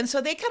said. And so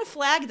they kind of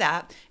flagged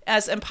that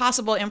as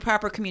impossible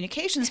improper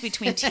communications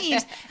between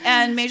teams.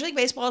 And Major League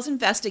Baseball is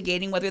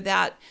investigating whether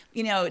that,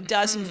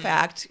 does in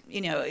fact,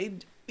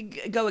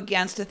 go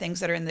against the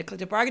things that are in the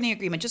collective bargaining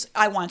agreement. Just,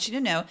 I want you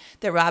to know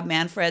that Rob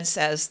Manfred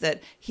says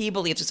that he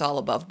believes it's all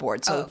above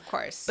board. So, of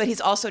course. But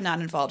he's also not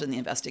involved in the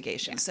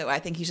investigation. Yeah. So I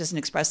think he's just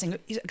expressing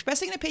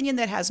an opinion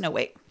that has no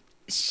weight.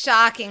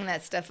 Shocking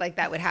that stuff like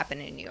that would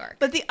happen in New York.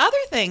 But the other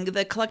thing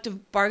the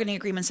collective bargaining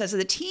agreement says is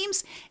that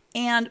teams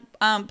and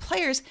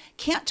players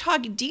can't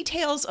talk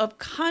details of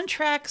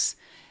contracts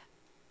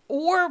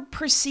or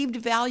perceived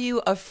value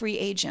of free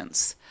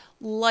agents.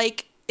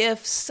 Like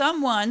if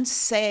someone,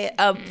 say,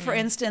 for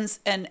instance,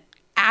 an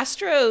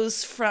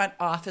Astros front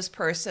office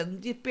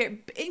person,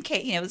 in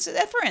case,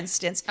 for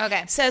instance,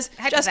 says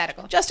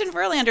hypothetical. Justin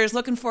Verlander is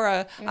looking for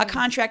a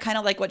contract kind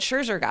of like what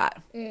Scherzer got.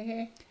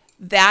 Mm-hmm.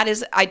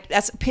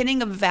 That's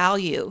pinning a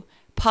value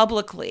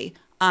publicly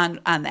on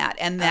that,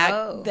 and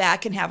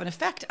that can have an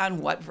effect on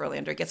what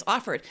Verlander gets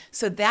offered.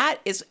 So that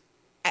is,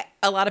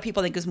 a lot of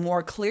people think, is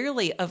more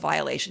clearly a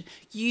violation.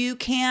 You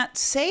can't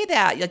say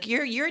that. Like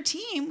your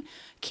team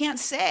can't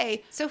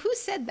say. So who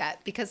said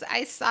that? Because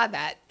I saw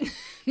that.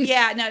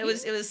 Yeah, no, it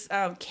was the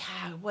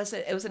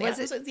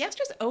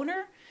Astros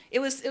owner. It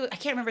was I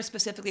can't remember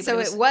specifically. So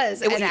it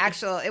was an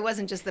actual. It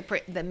wasn't just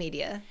the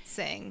media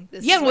saying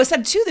this. Yeah, it was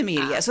said to the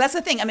media. So that's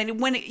the thing. I mean,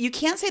 when you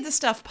can't say this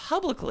stuff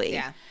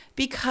publicly,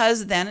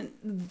 because then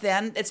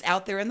it's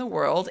out there in the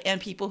world, and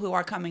people who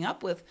are coming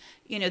up with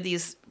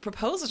these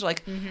proposals are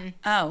like,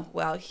 oh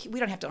well, we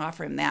don't have to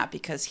offer him that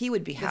because he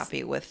would be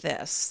happy with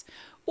this,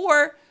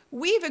 or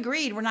we've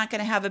agreed we're not going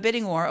to have a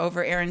bidding war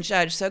over Aaron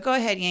Judge, so go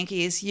ahead,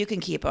 Yankees, you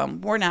can keep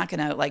him. We're not going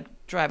to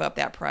drive up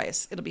that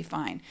price. It'll be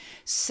fine.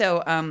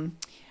 So.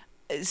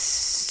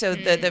 So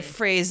the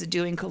phrase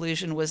 "doing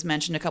collusion" was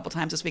mentioned a couple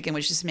times this weekend,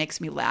 which just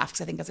makes me laugh because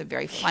I think that's a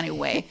very funny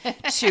way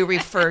to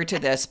refer to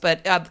this.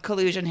 But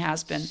collusion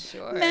has been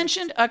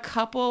mentioned a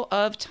couple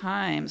of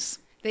times.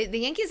 The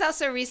Yankees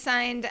also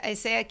re-signed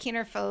Isaiah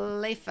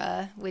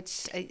Kiner-Falefa,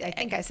 which I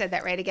think I said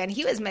that right again.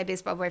 He was my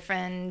baseball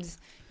boyfriend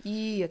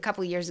a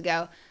couple years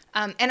ago.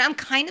 And I'm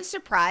kind of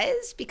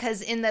surprised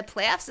because in the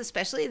playoffs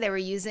especially, they were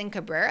using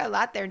Cabrera a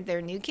lot.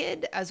 Their new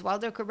kid,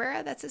 Oswaldo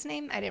Cabrera, that's his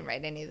name. I didn't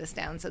write any of this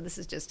down, so this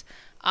is just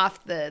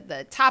off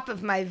the top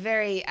of my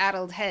very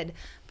addled head.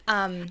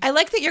 I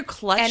like that you're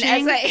clutching.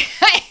 And as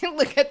I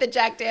look at the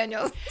Jack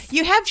Daniels.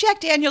 You have Jack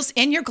Daniels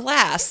in your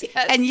glass,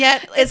 yes. And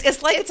yet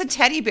it's like it's a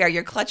teddy bear.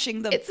 You're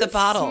clutching the bottle. It's a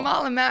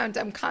small amount.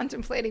 I'm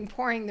contemplating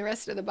pouring the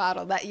rest of the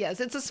bottle. Yes,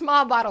 it's a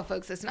small bottle,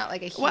 folks. It's not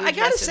like a huge Well, I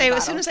got to say,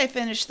 as soon as I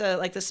finish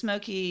the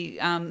smoky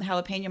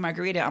jalapeno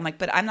margarita, I'm like,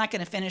 but I'm not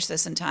going to finish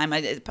this in time.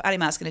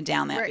 Patima's going to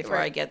down that before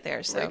I get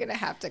there. So we're going to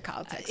have to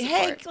call tech support.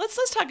 Hey,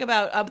 let's talk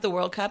about the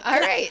World Cup. All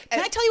right. Can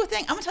I tell you a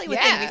thing? I'm going to tell you a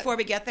thing before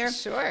we get there.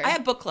 Sure. I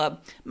have book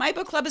club. My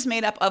book club is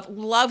made up of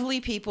lovely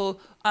people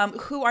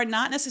who are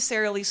not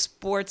necessarily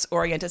sports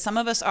oriented. Some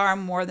of us are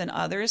more than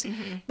others,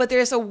 but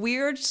there's a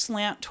weird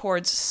slant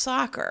towards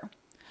soccer.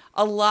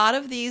 A lot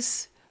of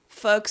these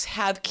folks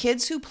have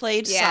kids who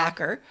played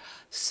soccer,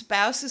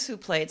 spouses who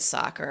played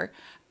soccer,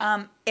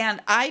 and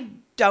I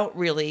don't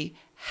really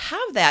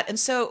have that. And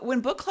so when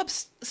book club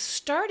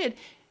started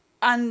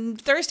on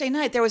Thursday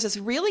night, there was this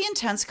really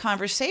intense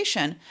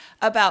conversation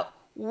about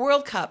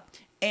World Cup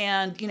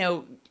and,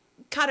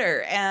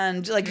 Qatar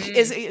and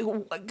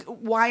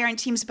why aren't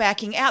teams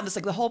backing out? It's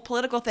the whole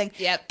political thing.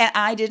 Yep. And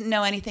I didn't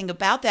know anything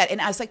about that. And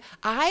I was like,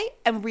 I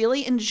am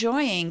really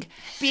enjoying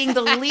being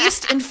the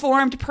least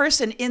informed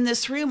person in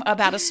this room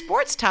about a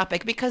sports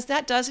topic because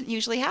that doesn't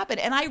usually happen.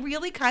 And I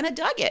really kind of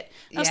dug it.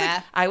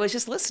 I was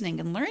just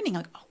listening and learning.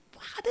 Like, oh,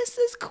 wow, this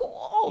is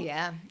cool.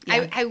 Yeah.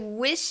 I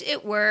wish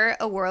it were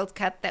a World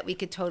Cup that we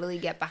could totally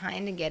get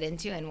behind and get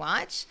into and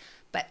watch,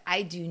 but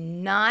I do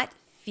not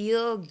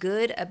feel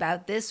good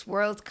about this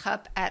World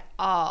Cup at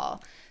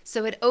all.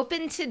 So it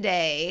opened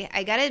today.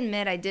 I got to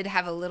admit, I did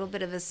have a little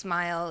bit of a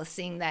smile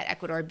seeing that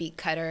Ecuador beat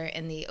Qatar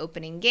in the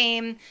opening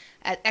game.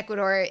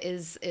 Ecuador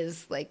is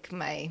like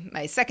my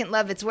second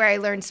love. It's where I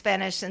learned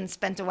Spanish and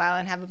spent a while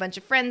and have a bunch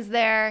of friends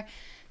there.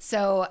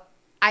 So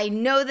I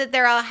know that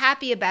they're all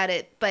happy about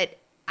it, but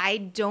I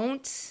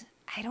don't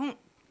I don't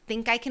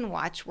think I can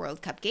watch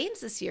World Cup games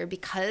this year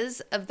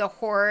because of the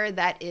horror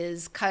that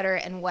is Qatar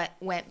and what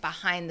went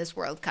behind this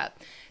World Cup.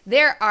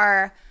 There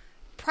are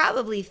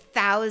probably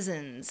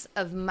thousands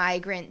of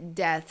migrant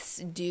deaths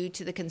due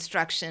to the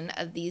construction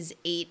of these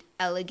 8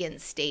 elegant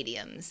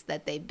stadiums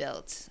that they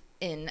built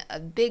in a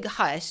big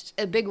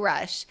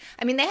rush.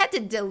 I mean, they had to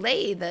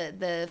delay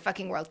the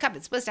fucking World Cup.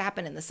 It's supposed to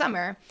happen in the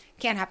summer.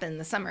 Can't happen in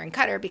the summer in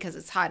Qatar because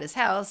it's hot as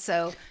hell.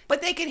 So,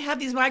 but they could have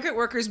these migrant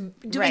workers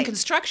doing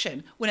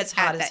construction when it's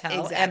hot as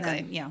hell. Exactly.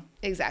 And then,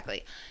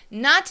 Exactly.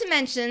 Not to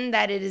mention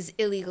that it is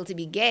illegal to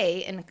be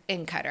gay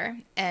in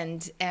Qatar,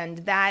 and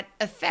that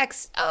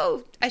affects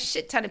a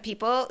shit ton of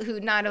people who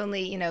not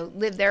only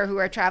live there, who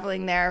are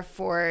traveling there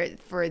for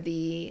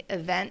the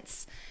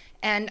events,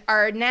 and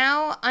are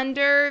now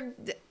under,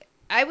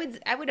 I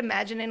would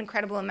imagine, an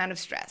incredible amount of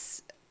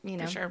stress.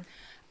 For sure.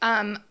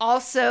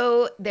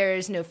 Also,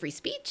 there's no free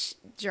speech.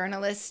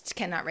 Journalists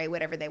cannot write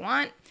whatever they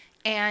want.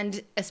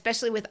 And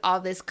especially with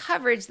all this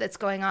coverage that's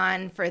going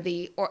on for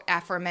the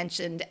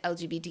aforementioned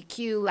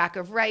LGBTQ lack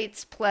of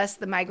rights, plus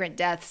the migrant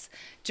deaths,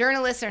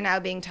 journalists are now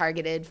being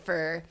targeted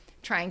for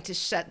trying to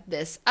shut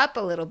this up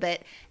a little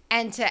bit.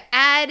 And to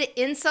add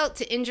insult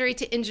to injury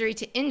to injury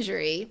to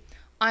injury,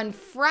 on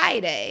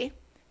Friday,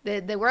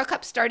 the World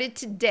Cup started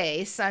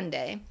today,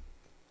 Sunday.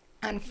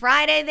 On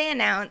Friday, they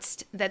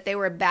announced that they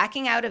were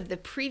backing out of the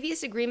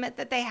previous agreement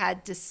that they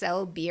had to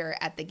sell beer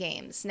at the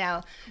games.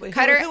 Now,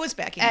 Qatar, who was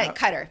backing out?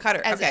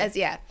 Qatar. Okay.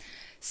 Yeah.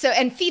 So,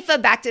 and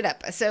FIFA backed it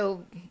up.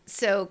 So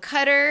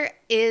Qatar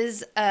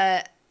is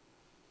a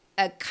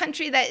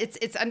country that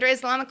it's under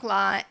Islamic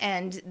law,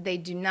 and they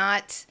do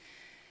not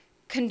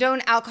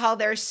condone alcohol.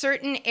 There are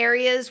certain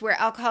areas where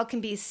alcohol can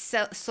be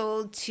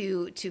sold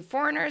to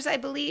foreigners, I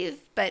believe,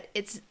 but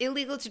it's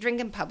illegal to drink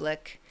in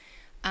public.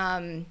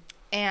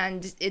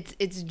 And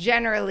it's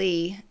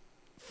generally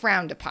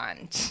frowned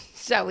upon,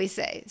 shall we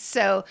say.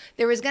 So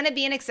there was going to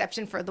be an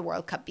exception for the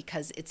World Cup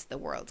because it's the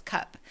World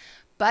Cup.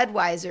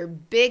 Budweiser,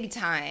 big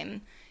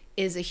time,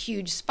 is a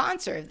huge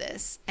sponsor of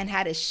this and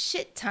had a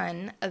shit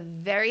ton of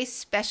very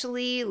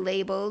specially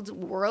labeled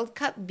World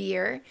Cup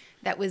beer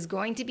that was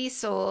going to be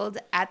sold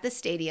at the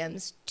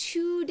stadiums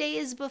 2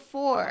 days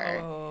before.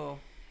 Oh.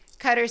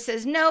 Qatar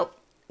says, nope.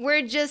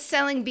 We're just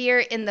selling beer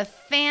in the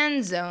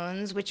fan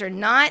zones, which are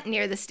not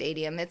near the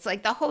stadium. It's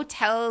like the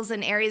hotels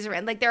and areas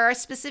around. Like, there are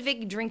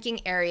specific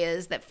drinking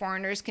areas that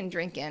foreigners can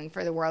drink in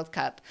for the World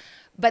Cup.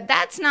 But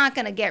that's not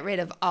going to get rid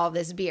of all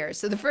this beer.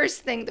 So the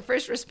first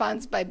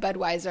response by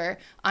Budweiser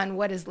on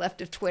what is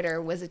left of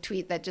Twitter was a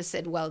tweet that just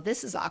said, well,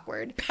 this is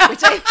awkward,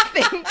 which I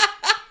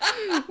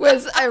think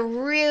was a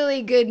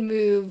really good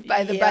move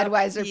by the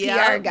Budweiser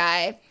PR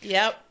guy.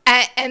 Yep.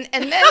 And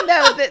then,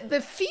 though,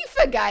 the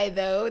FIFA guy,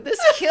 though, this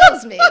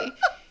kills me.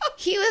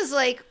 He was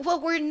like,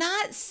 well, we're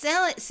not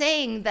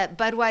saying that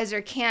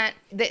Budweiser can't,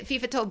 that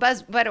FIFA told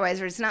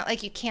Budweiser, it's not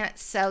like you can't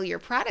sell your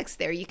products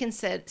there. You can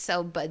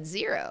sell Bud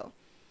Zero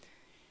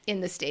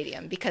in the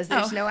stadium because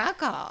there's no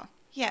alcohol.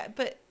 Yeah,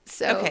 but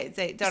so okay,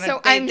 they don't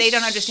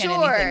understand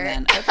sure,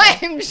 anything then.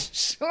 Okay. I'm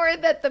sure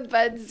that the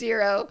Bud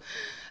Zero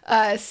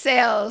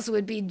sales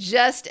would be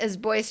just as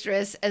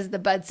boisterous as the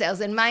Bud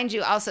sales. And mind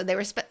you, also, they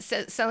were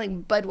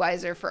selling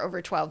Budweiser for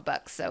over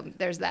 $12. So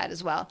there's that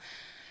as well.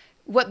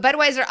 What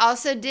Budweiser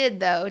also did,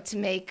 though, to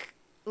make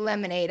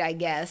lemonade, I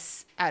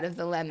guess, out of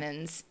the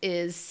lemons,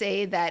 is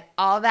say that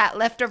all that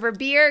leftover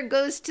beer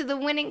goes to the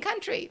winning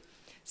country.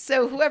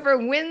 So whoever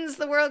wins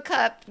the World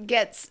Cup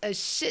gets a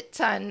shit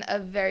ton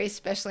of very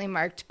specially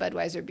marked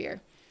Budweiser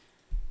beer.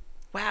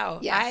 Wow.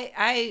 Yeah.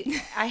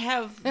 I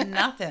have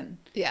nothing.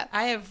 Yeah.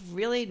 I have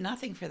really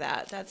nothing for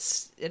that.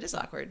 It is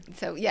awkward.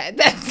 So yeah,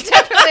 that's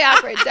definitely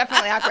awkward.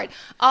 Definitely awkward.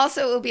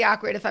 Also, it will be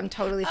awkward if I'm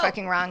totally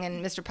fucking wrong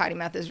and Mr.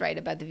 Pottymouth is right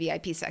about the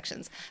VIP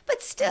sections.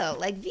 But still,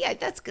 like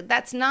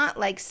that's not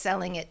like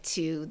selling it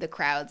to the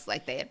crowds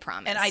like they had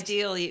promised. And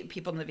ideally,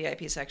 people in the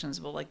VIP sections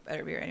will like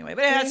better beer anyway.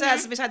 But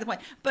that's beside the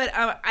point. But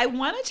I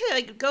wanted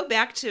to go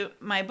back to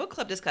my book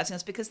club discussing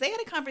this because they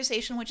had a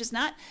conversation which is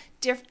not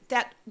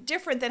that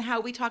different than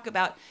how we talk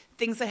about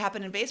things that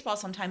happen in baseball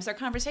sometimes. Their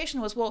conversation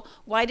was, well,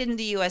 why didn't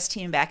the U.S.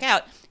 team back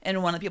out?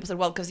 And one of the people said,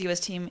 well, because the U.S.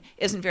 team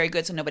isn't very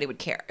good, so nobody would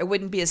care. It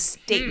wouldn't be a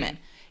statement.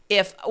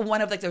 If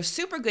one of like those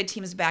super good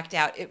teams backed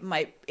out,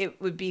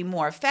 it would be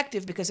more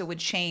effective because it would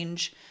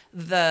change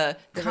the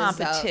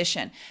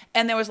competition. Result.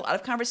 And there was a lot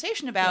of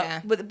conversation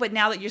about, but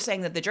now that you're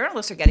saying that the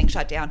journalists are getting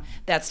shut down,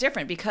 that's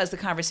different because the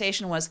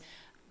conversation was,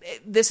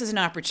 this is an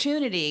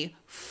opportunity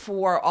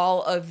for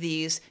all of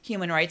these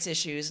human rights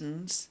issues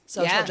and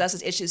social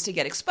justice issues to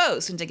get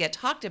exposed and to get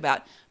talked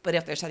about. But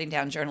if they're shutting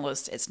down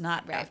journalists, it's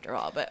not after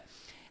all. But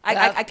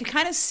I could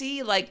kind of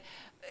see, like,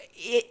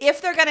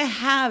 if they're going to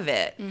have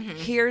it,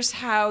 here's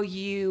how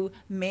you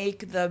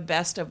make the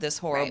best of this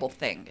horrible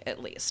thing,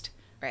 at least.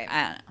 Right.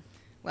 I don't know.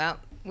 Well,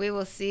 we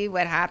will see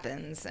what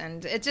happens.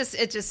 And it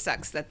just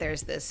sucks that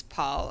there's this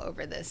pall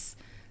over this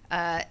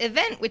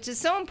event, which is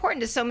so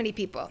important to so many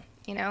people.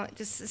 You know,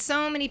 just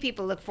so many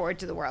people look forward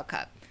to the World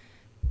Cup.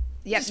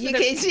 Yep,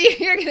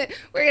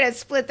 we're gonna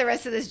split the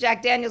rest of this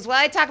Jack Daniels while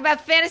I talk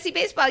about fantasy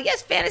baseball.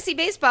 Yes, fantasy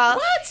baseball.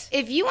 What?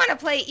 If you want to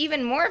play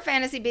even more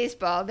fantasy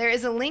baseball, there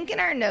is a link in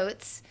our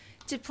notes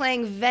to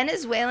playing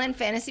Venezuelan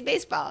fantasy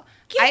baseball.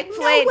 No way.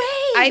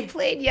 I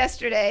played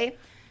yesterday.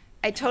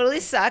 I totally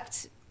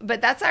sucked,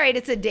 but that's all right.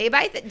 It's a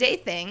day-by-day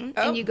thing,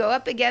 and you go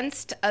up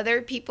against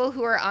other people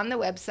who are on the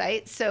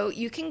website. So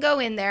you can go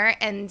in there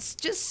and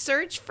just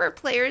search for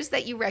players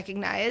that you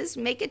recognize,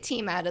 make a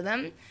team out of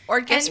them.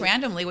 Or guess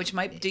randomly, which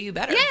might do you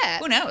better. Yeah.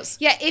 Who knows?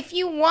 Yeah, if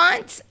you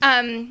want...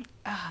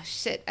 oh,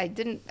 shit, I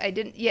didn't...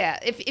 Yeah,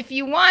 if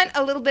you want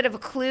a little bit of a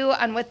clue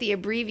on what the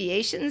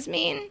abbreviations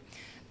mean...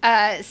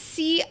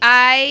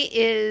 CI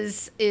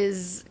is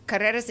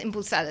Carreras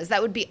Impulsadas.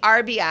 That would be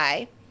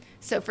RBI.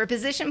 So for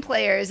position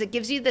players, it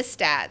gives you the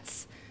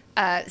stats.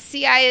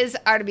 CI is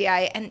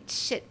RBI, and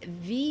shit,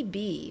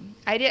 VB.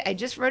 I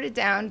just wrote it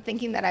down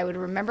thinking that I would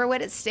remember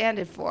what it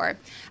standed for.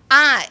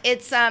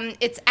 It's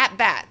at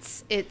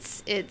bats.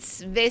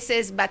 It's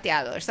veces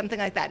bateado or something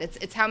like that.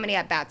 It's how many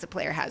at bats a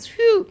player has.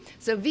 Whew.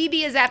 So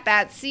VB is at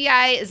bats.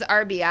 CI is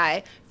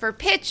RBI. For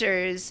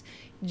pitchers,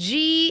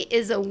 G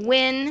is a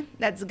win.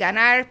 That's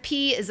ganar.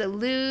 P is a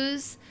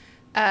lose.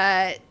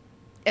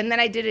 And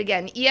then I did it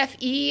again.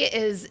 EFE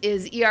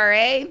is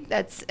ERA.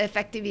 That's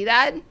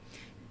efectividad.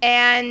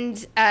 And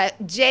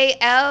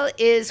JL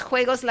is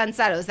juegos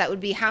lanzados. That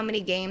would be how many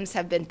games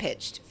have been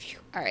pitched. Phew.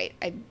 All right.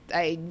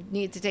 I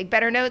need to take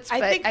better notes. I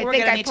think we're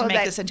going to need to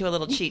make this into a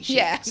little cheat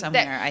sheet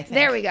somewhere, I think.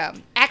 There we go.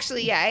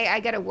 Actually, yeah, I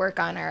got to work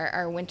on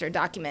our winter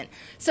document.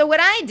 So what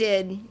I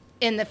did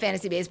in the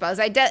fantasy baseball is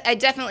I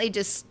definitely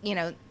just,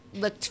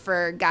 looked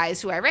for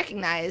guys who I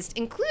recognized,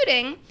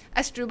 including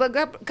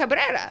Asdrubal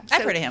Cabrera.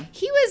 I've heard of him.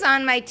 He was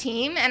on my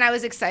team, and I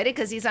was excited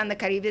because he's on the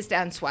Caribes de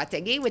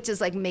Anzoátegui, which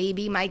is like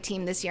maybe my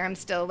team this year. I'm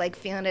still like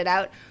feeling it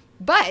out.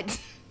 But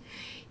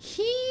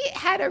he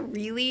had a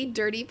really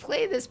dirty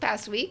play this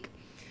past week.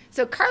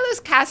 So Carlos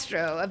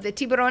Castro of the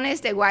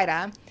Tiburones de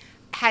Guaira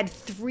had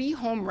 3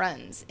 home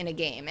runs in a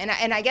game. And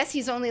I guess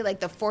he's only like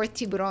the 4th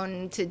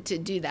Tiburon to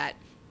do that.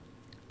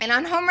 And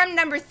on home run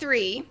number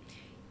 3,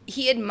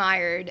 he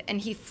admired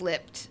and he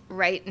flipped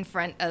right in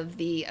front of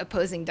the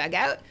opposing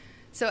dugout.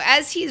 So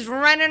as he's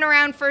running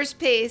around first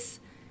base,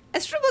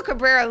 Asdrubal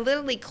Cabrera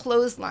literally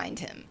clotheslined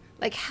him,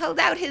 like held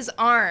out his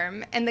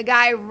arm, and the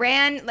guy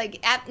ran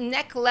like at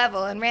neck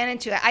level and ran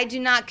into it. I do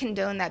not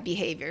condone that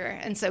behavior,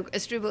 and so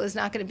Asdrubal is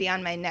not going to be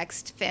on my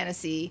next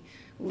fantasy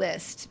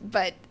list.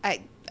 But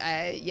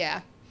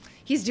yeah.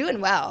 He's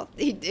doing well,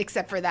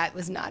 except for that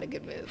was not a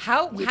good move.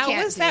 How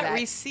was that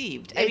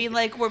received? I mean,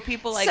 like, were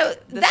people like... So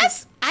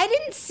I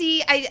didn't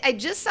see... I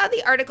just saw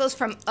the articles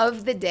from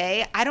Of the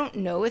Day. I don't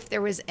know if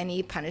there was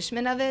any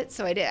punishment of it,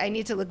 so I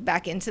need to look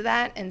back into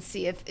that and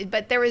see if...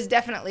 But there was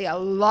definitely a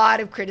lot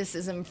of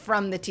criticism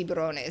from the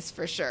Tiburones,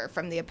 for sure,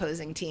 from the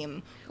opposing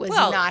team. Was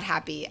not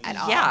happy at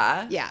all.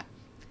 Yeah. Yeah.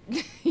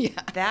 Yeah.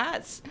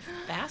 That's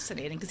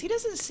fascinating, because he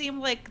doesn't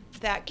seem like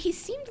that... He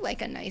seemed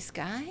like a nice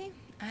guy.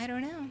 I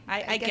don't know.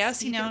 I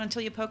guess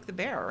until you poke the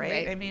bear,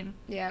 right? I mean,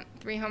 yeah,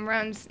 3 home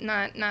runs,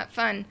 not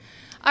fun.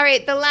 All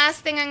right, the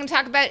last thing I'm going to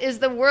talk about is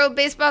the World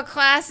Baseball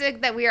Classic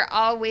that we are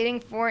all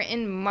waiting for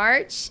in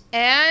March,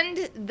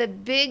 and the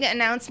big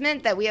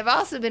announcement that we have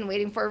also been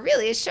waiting for,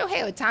 really, is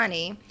Shohei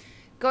Ohtani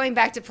going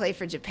back to play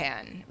for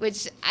Japan,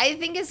 which I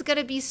think is going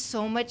to be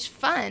so much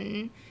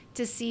fun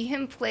to see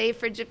him play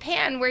for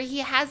Japan, where he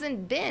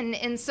hasn't been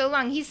in so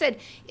long. He said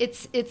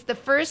it's the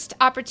first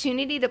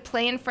opportunity to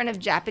play in front of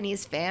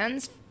Japanese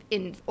fans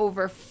in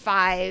over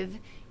 5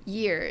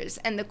 years.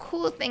 And the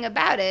cool thing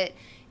about it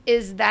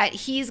is that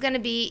he's going to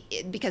be,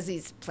 because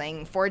he's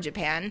playing for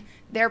Japan,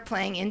 they're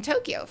playing in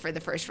Tokyo for the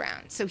first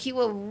round. So he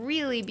will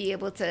really be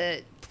able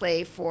to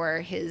play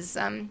for his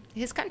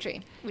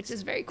country, which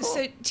is very cool.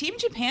 So Team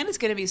Japan is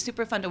going to be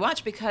super fun to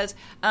watch, because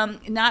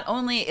not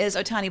only is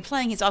Ohtani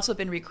playing, he's also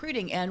been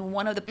recruiting, and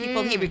one of the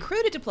people he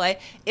recruited to play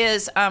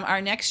is our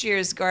next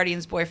year's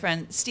Guardians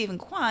boyfriend, Stephen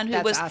Kwan, who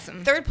was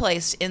awesome. 3rd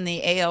place in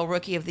the AL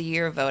Rookie of the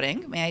Year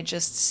voting, may I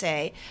just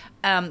say.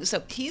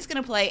 So he's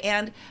going to play,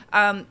 and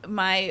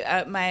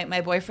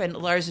my boyfriend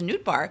Lars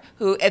Nootbaar,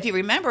 who, if you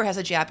remember, has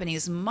a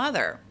Japanese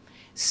mother,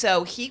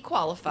 so he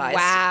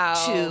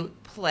qualifies to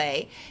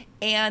play.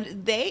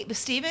 And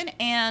Stephen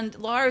and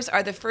Lars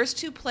are the first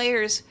 2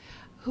 players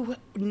who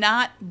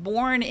not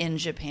born in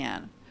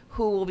Japan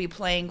who will be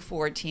playing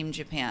for Team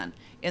Japan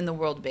in the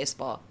World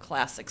Baseball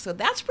Classic. So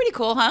that's pretty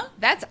cool, huh?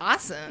 That's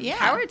awesome. Yeah.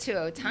 Power to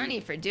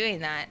Ohtani for doing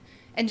that.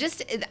 And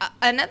just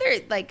another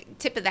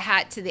tip of the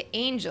hat to the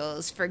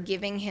Angels for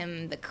giving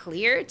him the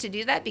clear to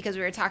do that, because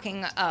we were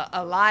talking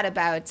a lot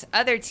about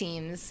other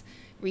teams,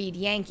 read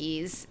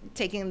Yankees,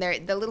 taking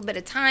the little bit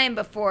of time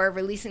before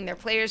releasing their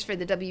players for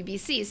the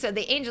WBC. So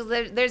the Angels,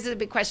 there's a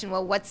big question,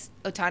 well, what's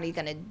Ohtani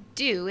going to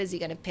do? Is he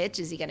going to pitch?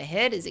 Is he going to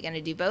hit? Is he going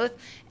to do both?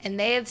 And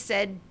they have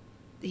said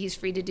he's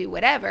free to do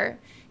whatever.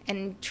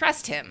 and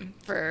trust him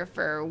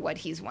for what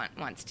he's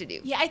wants to do.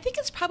 Yeah, I think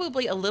it's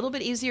probably a little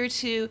bit easier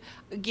to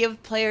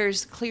give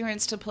players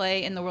clearance to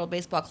play in the World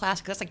Baseball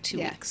Classic. That's like 2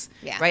 weeks,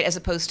 right? As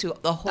opposed to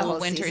the whole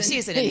winter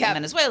season in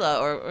Venezuela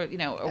or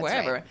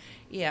wherever. Right.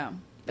 Yeah,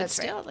 but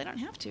still, they don't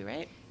have to,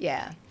 right?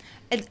 Yeah.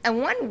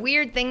 And one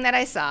weird thing that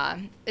I saw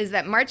is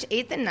that March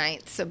 8th and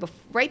 9th, so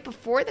right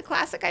before the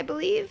Classic, I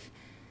believe,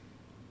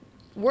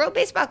 World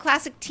Baseball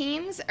Classic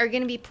teams are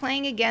going to be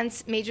playing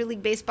against Major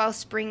League Baseball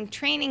spring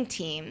training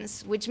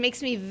teams, which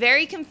makes me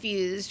very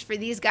confused for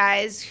these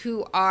guys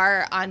who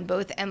are on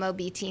both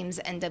MLB teams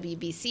and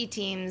WBC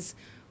teams.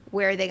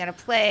 Where are they going to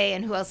play,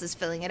 and who else is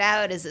filling it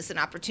out? Is this an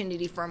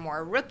opportunity for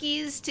more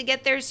rookies to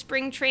get their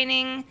spring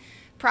training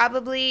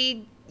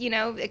probably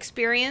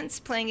experience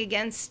playing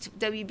against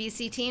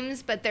WBC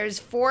teams? But there's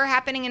 4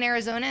 happening in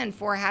Arizona and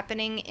 4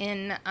 happening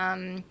in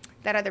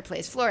that other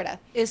place, Florida.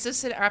 Is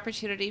this an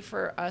opportunity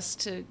for us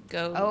to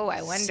go? Oh,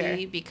 I wonder.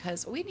 See,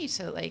 because we need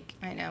to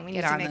I know we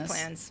need to make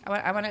plans.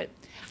 I want to.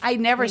 I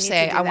never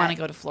say I want to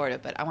go to Florida,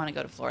 but I want to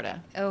go to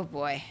Florida. Oh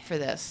boy, for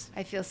this.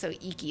 I feel so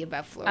icky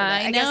about Florida.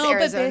 I know,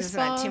 guess Arizona's but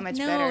baseball, not too much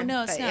better.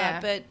 No, it's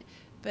not.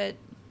 But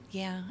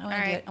yeah, I want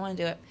to do it. I want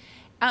to do it.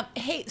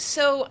 Hey,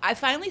 so I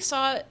finally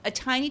saw a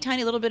tiny,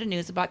 tiny little bit of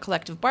news about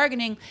collective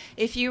bargaining.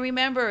 If you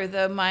remember,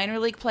 the minor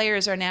league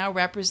players are now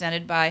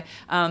represented by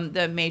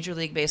the Major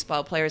League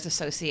Baseball Players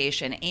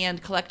Association,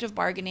 and collective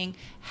bargaining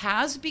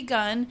has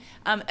begun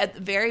at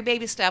the very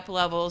baby step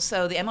level.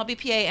 So the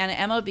MLBPA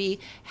and MLB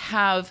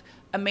have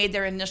made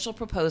their initial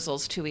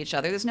proposals to each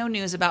other. There's no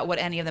news about what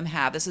any of them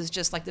have. This is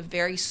just like the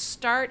very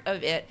start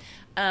of it.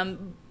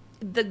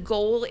 The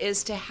goal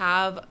is to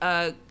have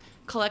a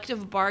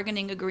collective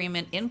bargaining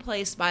agreement in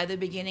place by the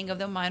beginning of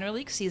the minor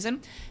league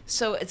season.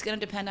 So it's going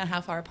to depend on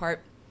how far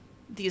apart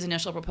these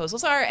initial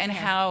proposals are and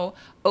how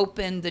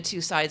open the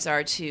two sides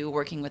are to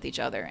working with each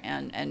other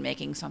and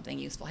making something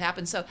useful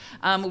happen. So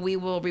we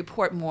will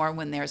report more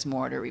when there's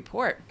more to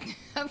report.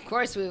 Of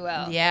course we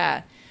will.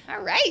 Yeah.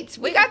 All right.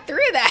 We got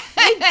through that.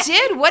 We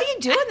did. What are you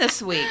doing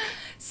this week?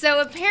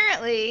 So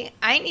apparently,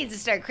 I need to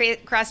start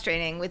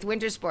cross-training with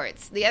winter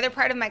sports. The other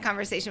part of my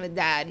conversation with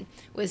Dad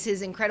was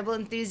his incredible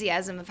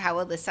enthusiasm of how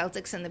well the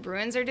Celtics and the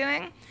Bruins are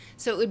doing.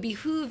 So it would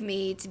behoove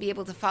me to be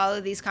able to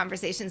follow these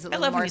conversations a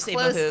little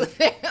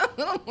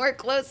more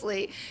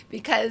closely,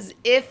 because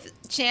if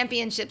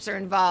championships are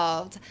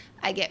involved,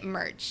 I get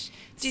merch.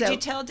 Did you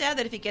tell Dad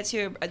that if he gets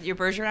your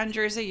Bergeron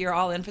jersey, you're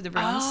all in for the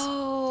Bruins?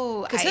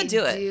 Oh, because he'll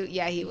do it.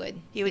 Yeah, he would.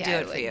 He would do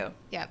it for you.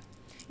 Yeah.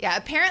 Yeah,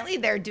 apparently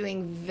they're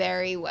doing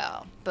very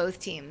well.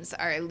 Both teams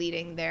are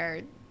leading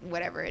their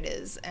whatever it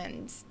is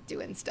and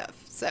doing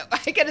stuff. So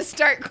I got to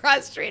start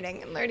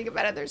cross-training and learning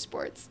about other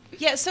sports.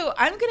 Yeah, so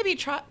I'm going to be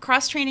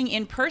cross-training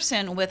in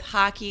person with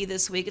hockey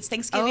this week. It's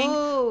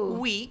Thanksgiving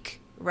week,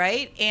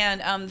 right?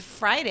 And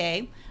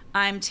Friday,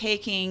 I'm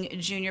taking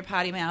Junior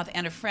Potty Mouth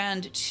and a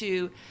friend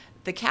to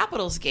the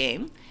Capitals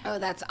game. Oh,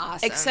 that's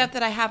awesome. Except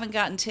that I haven't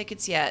gotten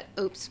tickets yet.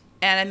 Oops.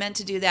 And I meant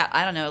to do that,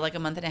 I don't know, like a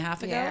month and a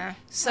half ago. Yeah.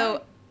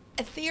 So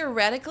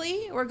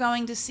theoretically, we're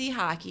going to see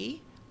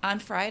hockey on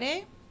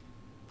Friday,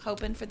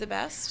 hoping for the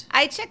best.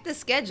 I checked the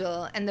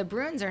schedule, and the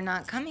Bruins are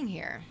not coming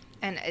here.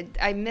 And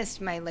I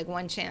missed my,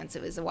 one chance.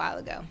 It was a while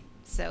ago.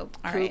 So, poop.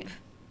 All right.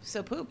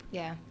 So, poop.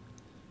 Yeah.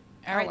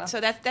 All right, well. So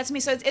that's me.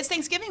 So it's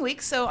Thanksgiving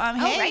week. So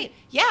hey, right.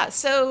 Yeah.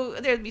 So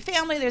there'll be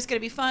family. There's going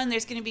to be fun.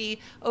 There's going to be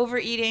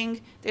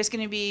overeating. There's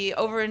going to be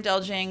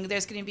overindulging.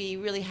 There's going to be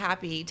really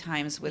happy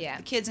times with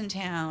the kids in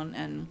town,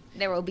 and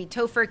there will be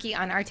tofurkey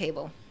on our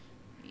table.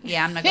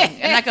 Yeah, I'm not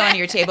going to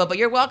your table, but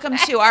you're welcome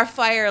to our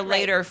fire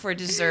later for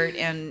dessert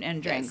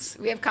and drinks. Yes,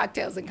 we have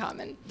cocktails in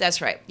common.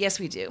 That's right. Yes,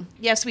 we do.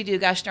 Yes, we do.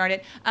 Gosh darn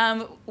it.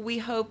 We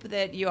hope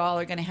that you all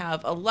are going to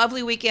have a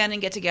lovely weekend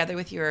and get together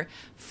with your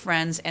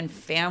friends and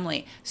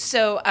family.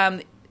 So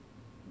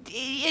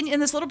in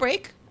this little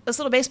break, this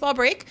little baseball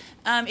break,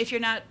 if you're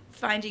not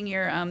finding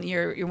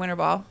your winter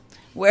ball,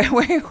 where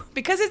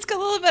because it's a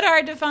little bit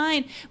hard to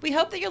find, we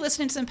hope that you're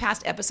listening to some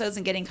past episodes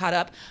and getting caught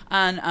up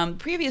on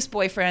previous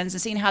boyfriends and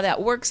seeing how that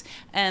works.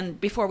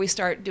 And before we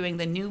start doing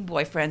the new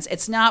boyfriends,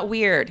 it's not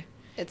weird.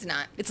 It's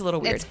not. It's a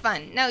little weird. It's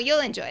fun. No,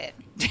 you'll enjoy it.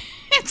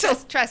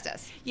 Trust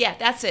us. Yeah,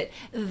 that's it.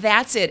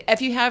 That's it.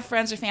 If you have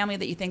friends or family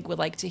that you think would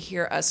like to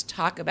hear us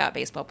talk about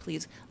baseball,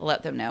 please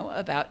let them know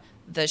about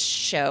the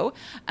show.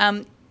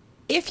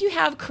 If you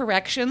have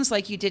corrections,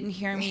 like you didn't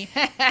hear me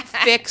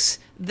fix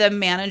the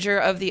manager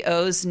of the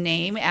O's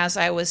name as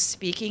I was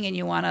speaking, and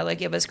you want to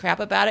give us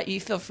crap about it,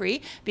 you feel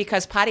free,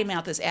 because Potty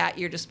Mouth is at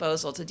your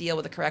disposal to deal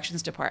with the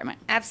corrections department.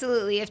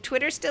 Absolutely. If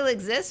Twitter still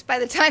exists by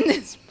the time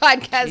this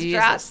podcast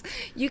drops,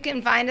 you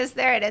can find us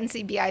there at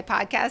NCBI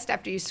Podcast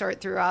after you sort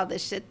through all the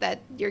shit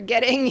that you're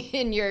getting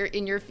in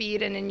your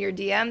feed and in your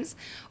DMs.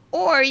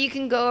 Or you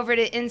can go over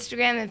to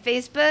Instagram and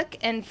Facebook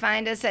and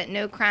find us at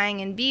No Crying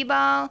in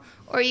B-Ball.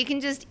 Or you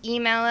can just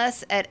email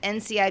us at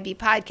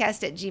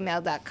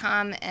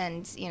ncibpodcast@gmail.com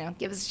and,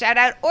 give us a shout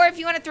out. Or if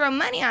you want to throw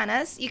money on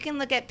us, you can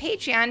look at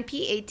Patreon,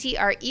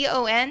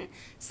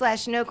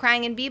 Patreon.com/No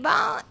Crying in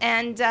B-Ball,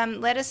 and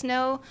let us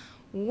know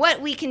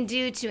what we can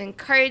do to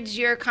encourage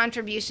your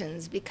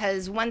contributions,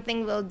 because one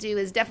thing we'll do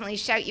is definitely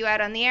shout you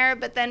out on the air,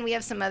 but then we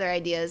have some other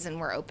ideas and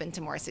we're open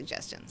to more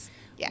suggestions.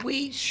 Yeah.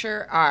 We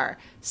sure are.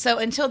 So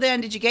until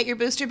then, did you get your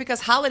booster?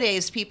 Because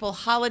holidays, people,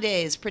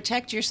 holidays.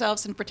 Protect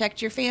yourselves and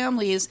protect your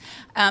families.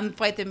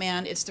 Fight the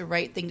man. It's the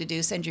right thing to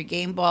do. Send your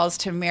game balls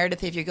to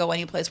Meredith if you go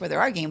any place where there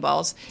are game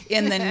balls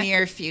in the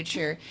near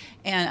future.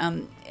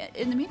 And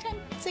in the meantime,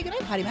 say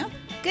goodnight, Potty Mouth.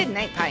 Good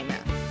night, Potty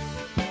Mouth.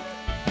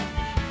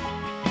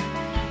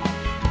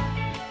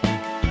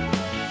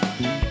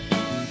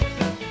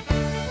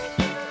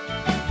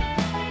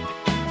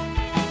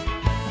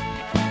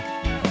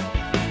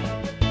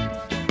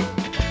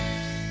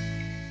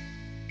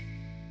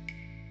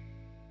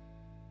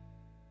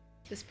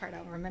 This part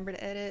I'll remember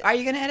to edit. Are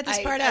you going to edit this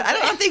part out? I I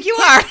don't think you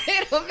are.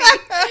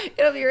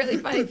 It'll be really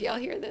funny if y'all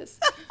hear this.